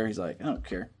pose there. He's like, I don't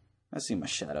care. I see my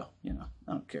shadow, I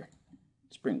don't care.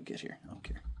 Just bring the kid here. I don't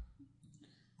care.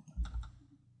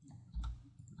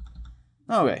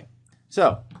 Okay,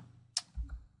 so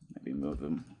maybe move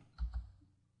him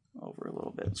over a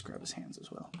little bit. Let's grab his hands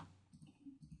as well.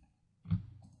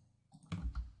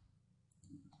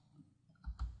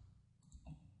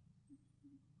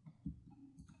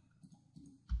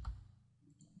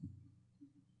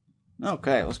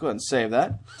 Okay, let's go ahead and save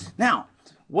that. Now,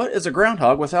 what is a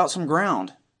groundhog without some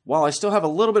ground? Well, I still have a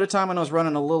little bit of time. I know I was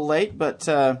running a little late, but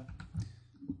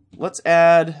let's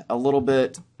add a little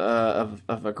bit of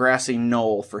a grassy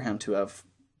knoll for him to have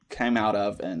come out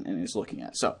of and he's looking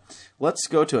at. So let's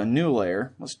go to a new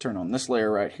layer. Let's turn on this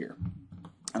layer right here.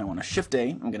 And I want to Shift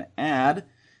A. I'm going to add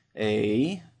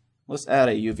let's add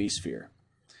a UV sphere.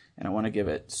 And I want to give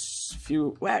it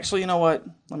few, well, actually, you know what?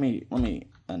 Let me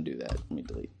undo that. Let me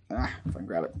delete. If I can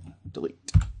grab it,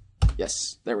 delete.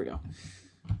 Yes, there we go.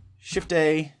 Shift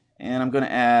A, and I'm going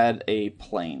to add a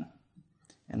plane.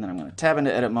 And then I'm going to tab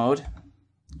into edit mode,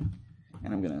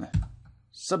 and I'm going to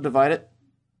subdivide it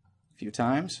a few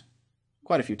times,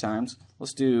 quite a few times.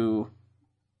 Let's do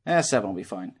 7 will be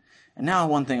fine. And now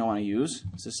one thing I want to use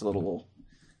is this little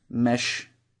mesh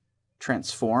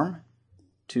transform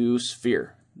to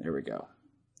sphere. There we go.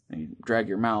 And you drag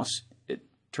your mouse, it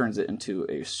turns it into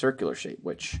a circular shape,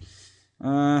 which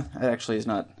actually is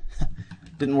not,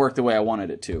 didn't work the way I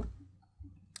wanted it to.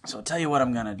 So I'll tell you what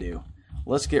I'm going to do.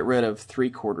 Let's get rid of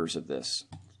 3/4 of this.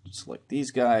 Select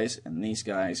these guys and these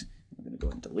guys. I'm going to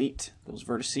go and delete those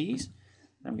vertices.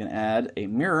 I'm going to add a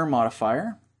mirror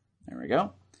modifier. There we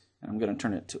go. And I'm going to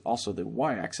turn it to also the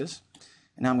y-axis.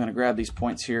 And now I'm going to grab these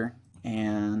points here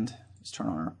and let's turn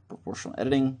on our proportional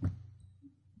editing.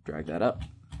 Drag that up.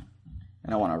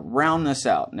 And I want to round this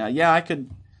out. Now, yeah, I could,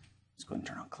 let's go ahead and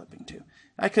turn on clipping too.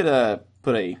 I could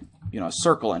put a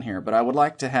circle in here, but I would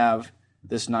like to have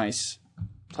this nice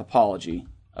topology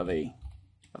of a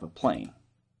plane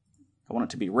I want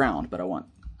it to be round, but I want,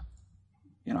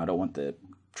 you know, I don't want the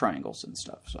triangles and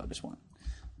stuff. So I just want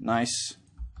nice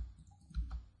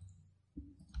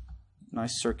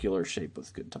circular shape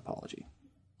with good topology.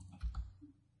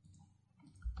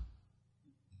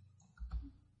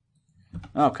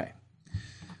 Okay,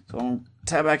 so I'll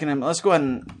tab back in. Let's go ahead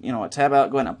and, you know what, tab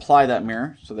out, go ahead and apply that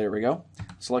mirror. So there we go.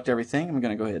 Select everything. I'm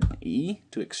going to go ahead and E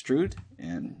to extrude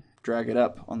and drag it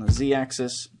up on the Z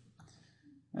axis.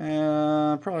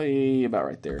 Probably about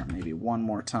right there. Maybe one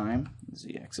more time.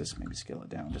 Z axis, maybe scale it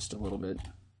down just a little bit.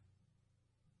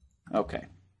 Okay,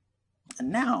 and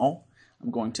now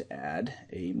I'm going to add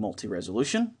a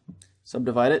multi-resolution.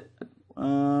 Subdivide it.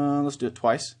 Let's do it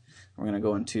twice. We're going to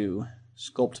go into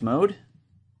sculpt mode.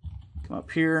 Come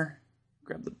up here,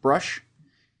 grab the brush,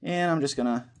 and I'm just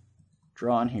gonna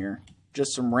draw in here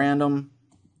just some random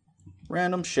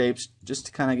shapes just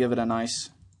to kind of give it a nice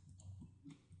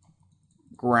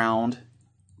ground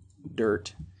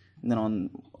dirt. And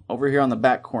then over here on the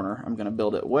back corner, I'm gonna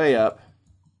build it way up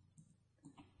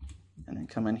and then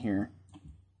come in here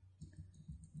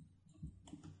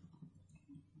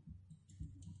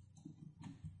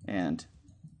and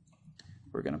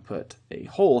we're going to put a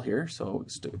hole here, so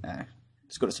let's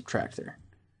go to subtract there.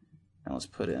 Now let's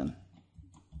put in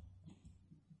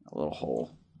a little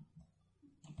hole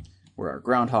where our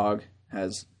groundhog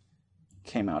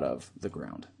came out of the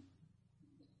ground.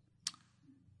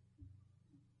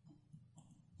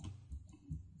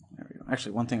 There we go.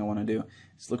 Actually, one thing I want to do,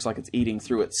 this looks like it's eating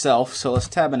through itself, so let's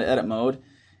tab into edit mode,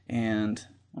 and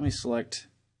let me select.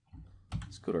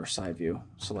 Let's go to our side view,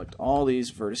 select all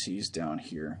these vertices down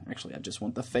here. Actually, I just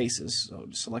want the faces, so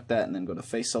just select that and then go to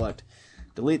face select,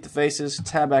 delete the faces,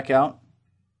 tab back out,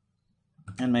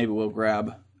 and maybe we'll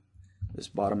grab this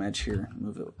bottom edge here,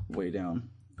 move it way down.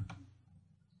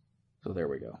 So there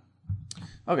we go.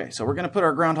 Okay, so we're going to put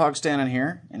our groundhog standing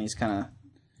here, and he's kind of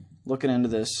looking into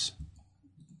this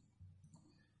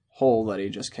hole that he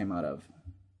just came out of.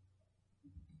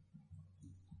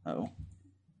 Uh-oh.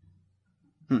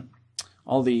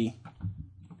 All the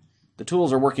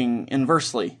tools are working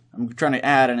inversely. I'm trying to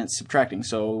add and it's subtracting.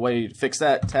 So the way to fix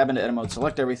that, tab into edit mode,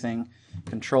 select everything,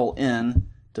 Control N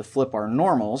to flip our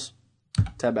normals,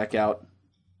 tab back out,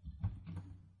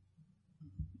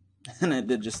 and it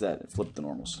did just that. It flipped the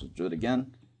normals. So do it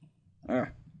again.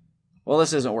 Well,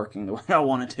 this isn't working the way I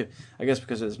wanted to. I guess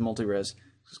because it's multi-res.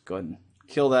 Just go ahead and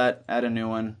kill that, add a new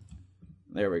one.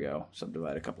 There we go.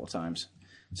 Subdivide a couple of times.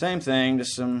 Same thing,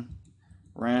 just some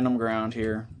random ground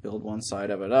here. Build one side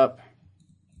of it up.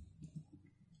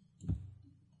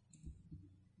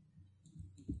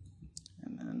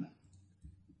 And then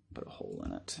put a hole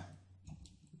in it.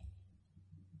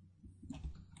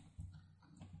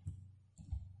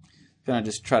 Gonna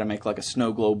just try to make like a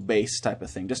snow globe base type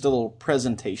of thing. Just a little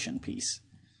presentation piece.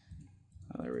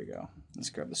 Oh, there we go. Let's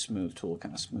grab the smooth tool,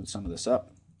 kind of smooth some of this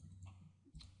up.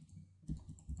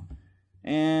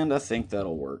 And I think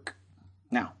that'll work.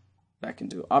 Now, back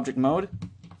into object mode,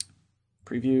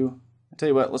 preview. I'll tell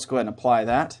you what, let's go ahead and apply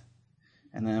that.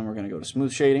 And then we're going to go to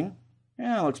smooth shading.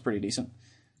 Yeah, it looks pretty decent.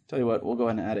 Tell you what, we'll go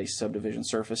ahead and add a subdivision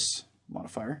surface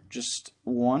modifier. Just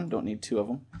one, don't need two of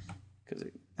them, because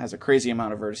it has a crazy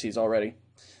amount of vertices already.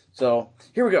 So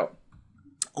here we go.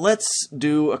 Let's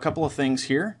do a couple of things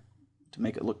here to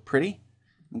make it look pretty.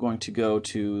 I'm going to go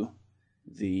to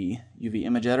the UV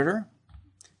image editor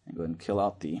and go ahead and kill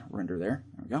out the render there.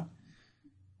 There we go.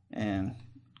 And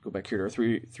go back here to our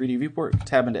 3D viewport,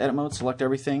 tab into edit mode, select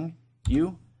everything,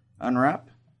 U, unwrap.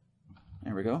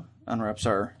 There we go. Unwraps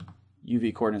our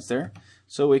UV coordinates there.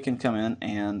 So we can come in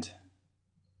and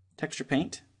texture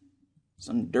paint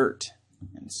some dirt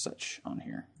and such on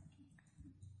here.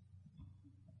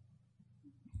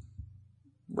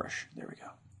 Brush, there we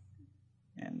go.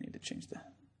 And need to change the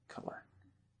color.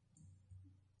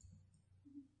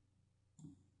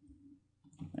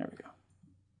 There we go.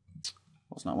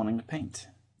 Well, it's not wanting to paint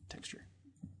texture.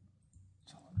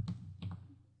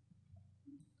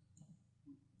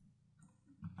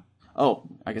 Oh,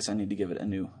 I guess I need to give it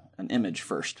an image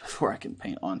first before I can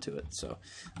paint onto it. So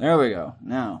there we go.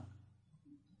 Now,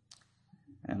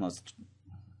 and let's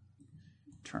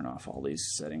turn off all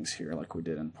these settings here like we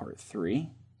did in part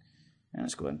 3. And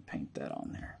let's go ahead and paint that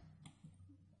on there.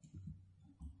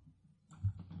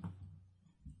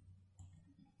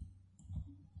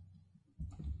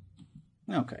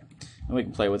 Okay, and we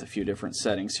can play with a few different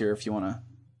settings here if you want to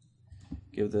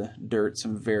give the dirt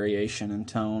some variation in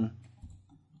tone.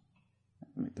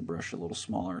 Make the brush a little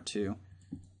smaller too.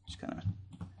 Just kind of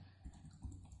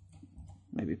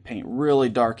maybe paint really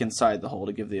dark inside the hole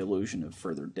to give the illusion of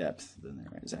further depth than there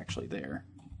is actually there.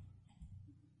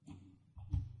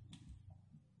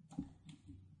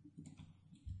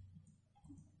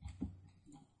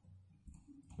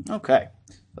 Okay,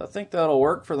 so I think that'll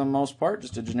work for the most part.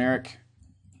 Just a generic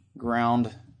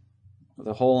ground with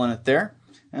a hole in it there.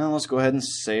 And let's go ahead and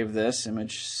save this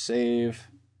image. Save,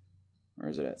 where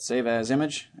is it at? Save as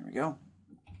image. There we go.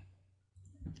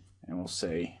 And we'll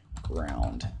say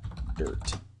ground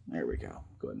dirt. There we go.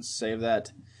 Go ahead and save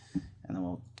that. And then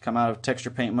we'll come out of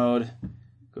texture paint mode,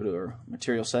 go to our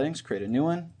material settings, create a new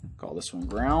one, call this one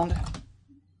ground.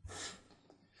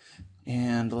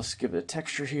 And let's give it a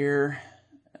texture here.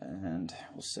 And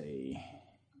we'll say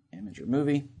image or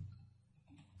movie.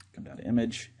 Come down to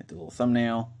image, hit the little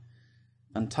thumbnail,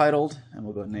 untitled, and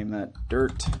we'll go ahead and name that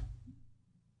dirt.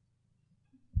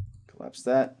 Collapse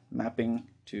that, mapping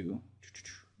to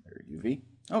UV.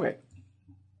 Okay,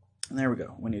 and there we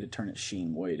go. We need to turn its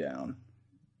sheen way down,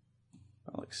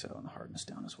 like so, and the hardness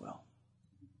down as well.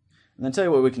 And then tell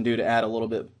you what we can do to add a little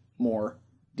bit more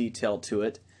detail to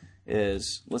it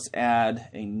is let's add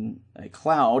a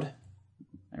cloud.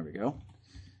 There we go.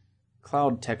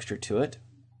 Cloud texture to it.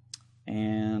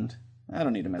 And I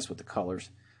don't need to mess with the colors.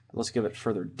 But let's give it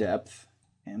further depth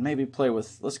and maybe play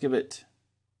with, let's try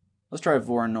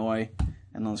Voronoi,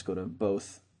 and then let's go to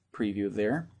both preview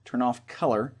there. Turn off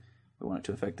color. We want it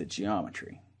to affect the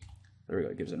geometry. There we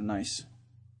go. It gives it a nice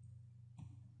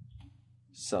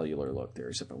cellular look there,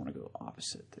 except I want to go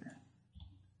opposite there.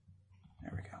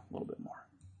 There we go. A little bit more.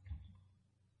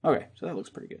 Okay, so that looks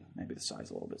pretty good. Maybe the size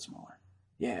a little bit smaller.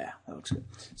 Yeah, that looks good.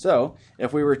 So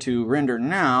if we were to render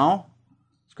now,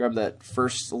 let's grab that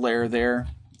first layer there,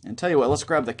 and tell you what, let's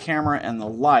grab the camera and the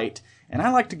light, and I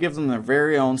like to give them their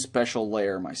very own special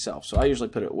layer myself. So I usually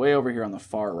put it way over here on the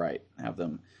far right, have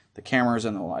them, the cameras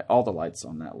and the light, all the lights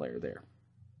on that layer there.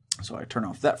 So I turn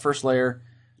off that first layer,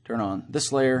 turn on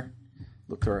this layer,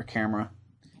 look through our camera,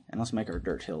 and let's make our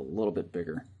dirt hill a little bit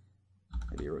bigger.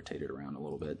 Maybe rotate it around a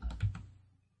little bit.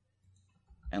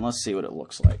 And let's see what it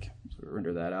looks like. So we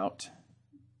render that out.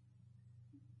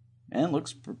 And it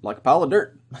looks like a pile of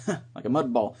dirt, like a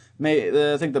mud ball.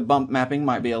 I think the bump mapping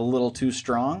might be a little too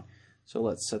strong. So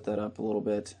let's set that up a little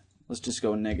bit. Let's just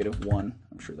go -1.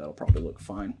 I'm sure that'll probably look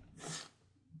fine.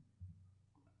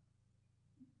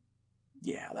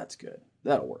 Yeah, that's good.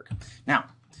 That'll work. Now,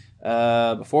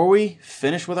 before we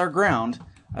finish with our ground,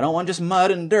 I don't want just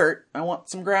mud and dirt. I want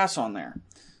some grass on there.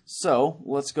 So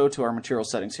let's go to our material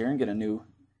settings here and get a new,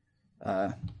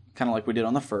 kind of like we did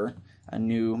on the fur, a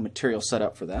new material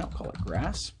setup for that. I'll call it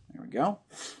grass. There we go.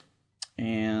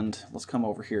 And let's come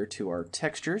over here to our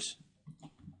textures.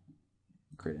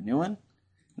 Create a new one.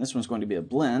 And this one's going to be a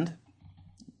blend.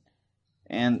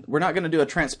 And we're not going to do a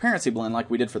transparency blend like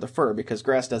we did for the fur because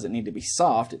grass doesn't need to be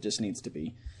soft. It just needs to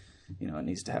be, it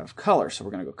needs to have color. So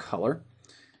we're going to go color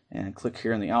and click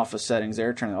here in the alpha settings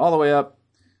there. Turn it all the way up.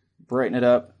 Brighten it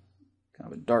up.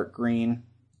 Kind of a dark green.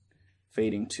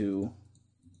 Fading to,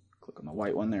 click on the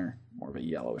white one there, more of a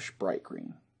yellowish bright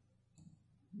green.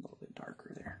 A little bit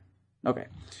darker there. Okay.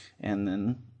 And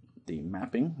then the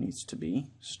mapping needs to be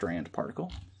strand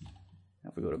particle.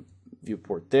 If we go to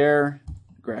viewport there,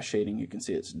 grass shading, you can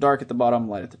see it's dark at the bottom,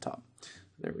 light at the top.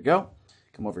 There we go.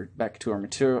 Come over back to our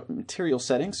material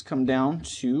settings, come down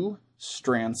to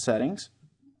strand settings.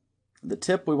 The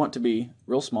tip we want to be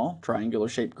real small, triangular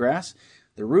shaped grass.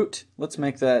 The root, let's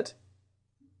make that,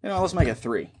 let's make it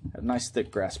 3. Have nice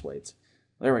thick grass blades.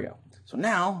 There we go. So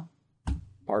now,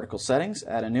 particle settings,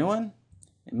 add a new one.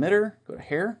 Emitter, go to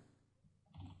hair.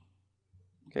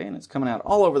 Okay, and it's coming out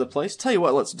all over the place. Tell you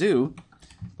what, let's do.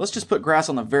 Let's just put grass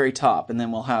on the very top, and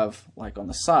then we'll have, like on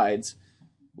the sides,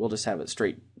 we'll just have it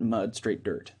straight mud, straight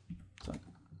dirt. So,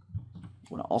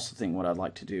 what I'd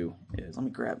like to do is,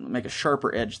 let me make a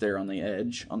sharper edge there on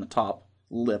the top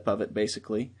lip of it,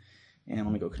 basically. And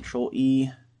let me go Control E,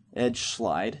 edge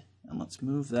slide, and let's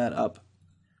move that up,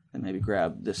 and maybe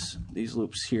grab these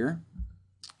loops here,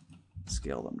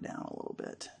 scale them down a little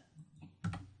bit.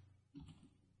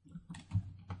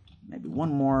 Maybe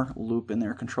one more loop in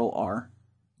there, Control R.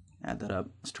 Add that up.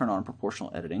 Let's turn on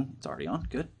proportional editing. It's already on.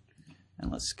 Good.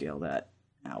 And let's scale that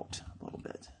out a little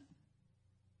bit.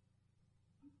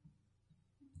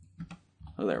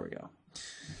 Oh, there we go.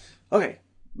 Okay,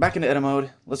 back into edit mode.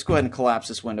 Let's go ahead and collapse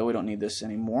this window. We don't need this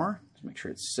anymore. Let's make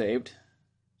sure it's saved.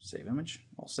 Save image.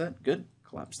 All set. Good.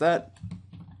 Collapse that.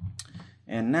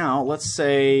 And now let's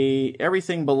say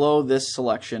everything below this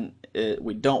selection,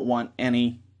 we don't want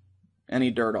any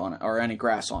dirt on it or any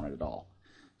grass on it at all.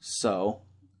 So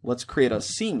let's create a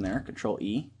seam there, Control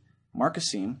E, mark a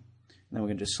seam, and then we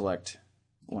can just select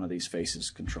one of these faces,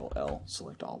 Control L,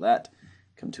 select all that,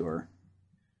 come to our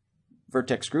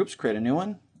vertex groups, create a new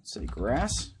one, say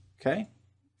grass, okay,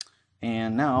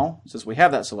 and now, since we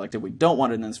have that selected, we don't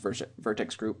want it in this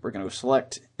vertex group, we're going to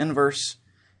select inverse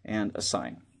and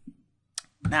assign.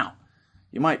 Now,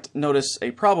 you might notice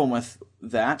a problem with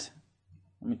that.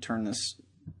 Let me turn this.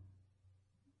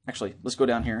 Actually, let's go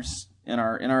down here in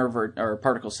our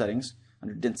particle settings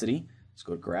under density. Let's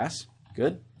go to grass.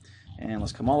 Good. And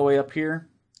let's come all the way up here.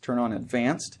 Turn on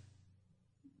advanced.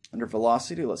 Under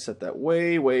velocity, let's set that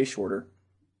way, way shorter.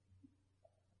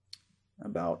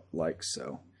 About like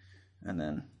so. And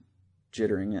then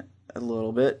jittering it a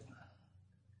little bit.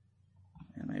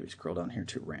 And maybe scroll down here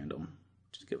to random.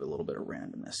 Just give it a little bit of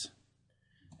randomness.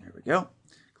 There we go.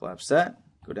 Collapse that.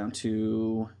 Go down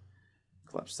to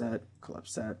collapse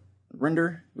that,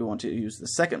 render. We want to use the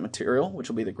second material, which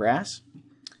will be the grass,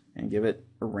 and give it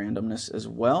a randomness as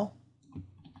well.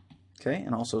 Okay,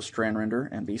 and also strand render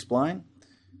and B-spline.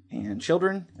 And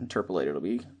children, interpolate. It'll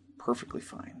be perfectly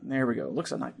fine. There we go.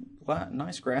 Looks like a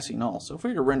nice grassy knoll. So if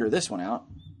we were to render this one out,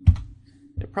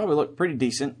 it'd probably look pretty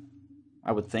decent,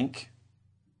 I would think.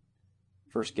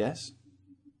 First guess.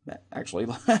 Actually,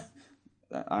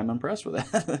 I'm impressed with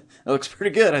that. It looks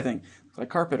pretty good, I think. Looks like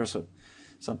carpet or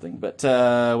something. But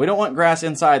we don't want grass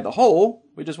inside the hole.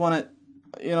 We just want it,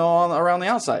 around the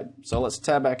outside. So let's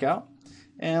tab back out.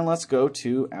 And let's go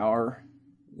to our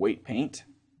weight paint.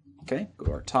 Okay, go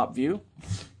to our top view.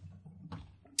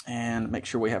 And make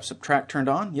sure we have subtract turned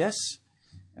on. Yes.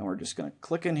 And we're just going to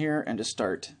click in here and just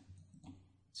start.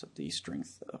 Set the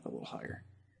strength up a little higher.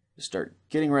 Just start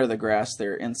getting rid of the grass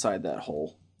there inside that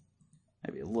hole.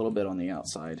 Maybe a little bit on the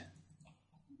outside,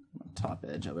 on the top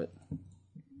edge of it.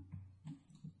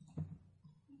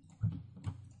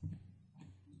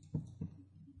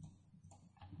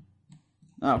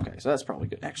 Okay, so that's probably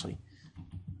good. Actually,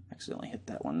 accidentally hit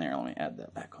that one there. Let me add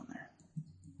that back on there.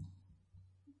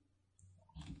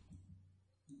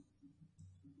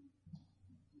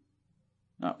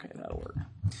 Okay, that'll work.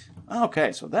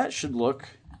 Okay, so that should look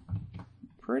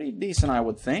pretty decent, I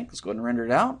would think. Let's go ahead and render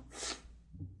it out.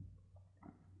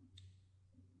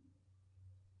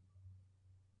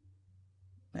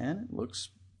 And it looks,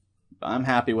 I'm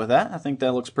happy with that. I think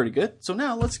that looks pretty good. So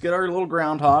now let's get our little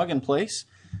groundhog in place.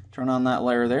 Turn on that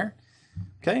layer there.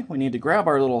 Okay, we need to grab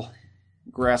our little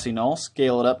grassy knoll,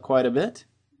 scale it up quite a bit.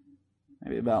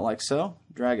 Maybe about like so.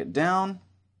 Drag it down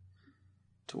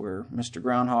to where Mr.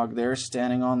 Groundhog there is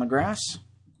standing on the grass.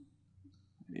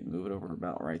 Maybe move it over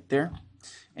about right there.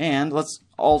 And let's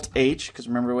Alt-H, because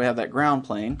remember we have that ground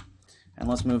plane. And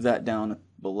let's move that down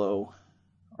below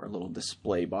our little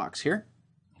display box here.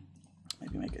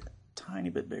 Maybe make it a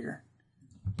tiny bit bigger.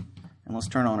 And let's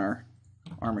turn on our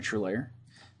armature layer.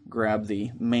 Grab the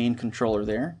main controller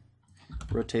there.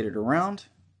 Rotate it around.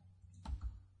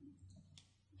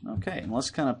 Okay, and let's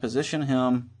kind of position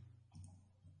him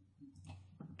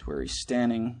to where he's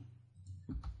standing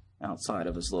outside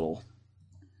of his little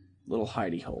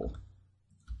hidey hole.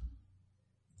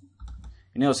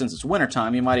 Since it's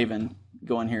wintertime, you might even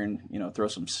go in here and throw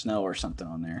some snow or something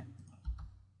on there.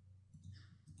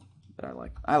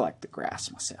 But I like the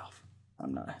grass myself.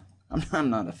 I'm not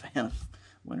a fan of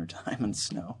wintertime and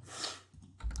snow.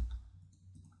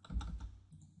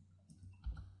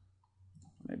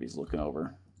 Maybe he's looking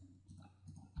over.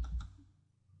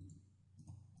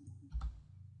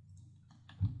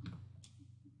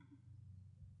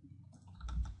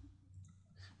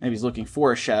 Maybe he's looking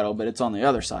for a shadow, but it's on the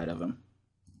other side of him.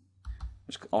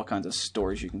 There's all kinds of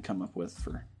stories you can come up with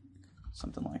for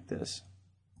something like this.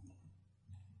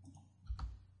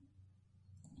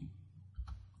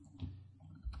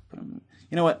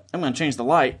 You know what? I'm going to change the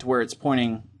light to where it's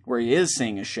pointing where he is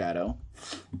seeing a shadow.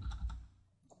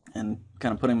 And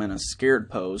kind of put him in a scared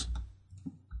pose.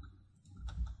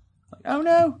 Like, oh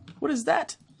no! What is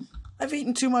that? I've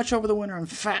eaten too much over the winter. I'm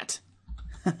fat.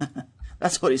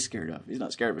 That's what he's scared of. He's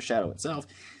not scared of a shadow itself.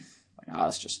 Like,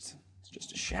 it's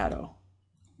just a shadow.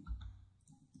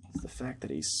 It's the fact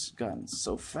that he's gotten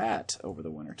so fat over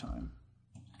the wintertime.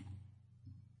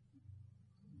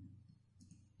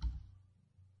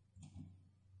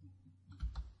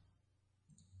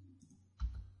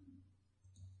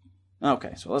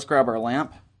 Okay, so let's grab our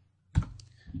lamp,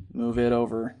 move it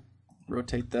over,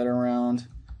 rotate that around,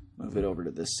 move it over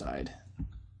to this side.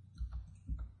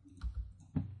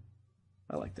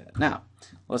 I like that. Now,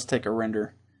 let's take a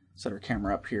render, set our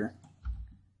camera up here.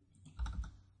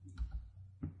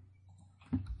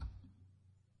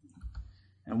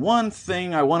 And one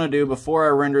thing I want to do before I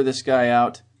render this guy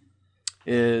out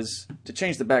is to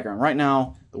change the background. Right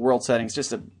now, the world setting is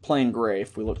just a plain gray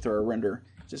if we look through our render.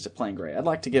 Just a plain gray. I'd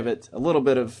like to give it a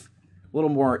little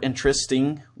more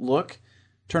interesting look.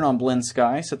 Turn on blend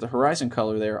sky, set the horizon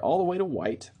color there all the way to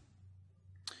white.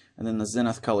 And then the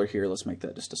zenith color here, let's make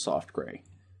that just a soft gray.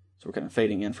 So we're kind of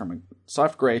fading in from a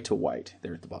soft gray to white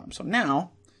there at the bottom. So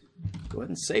now, Go ahead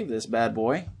and save this bad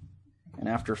boy. And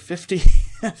after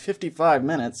 55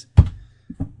 minutes,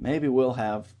 maybe we'll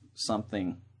have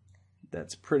something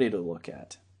that's pretty to look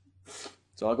at.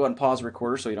 So I'll go ahead and pause the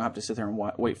recorder so you don't have to sit there and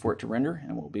wait for it to render,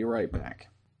 and we'll be right back.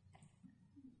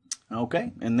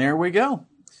 Okay, and there we go.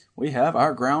 We have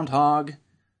our groundhog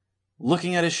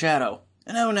looking at his shadow.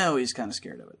 And oh no, he's kind of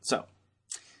scared of it. So,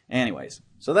 anyways,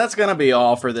 so that's going to be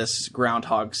all for this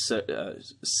groundhog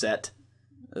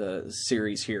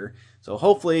series here. So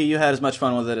hopefully you had as much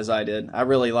fun with it as I did. I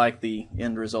really like the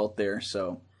end result there.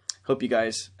 So hope you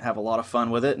guys have a lot of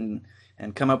fun with it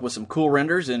and come up with some cool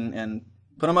renders and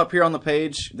put them up here on the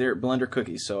page there at Blender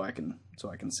Cookies so I can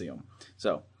see them.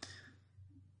 So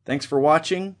thanks for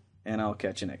watching, and I'll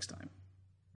catch you next time.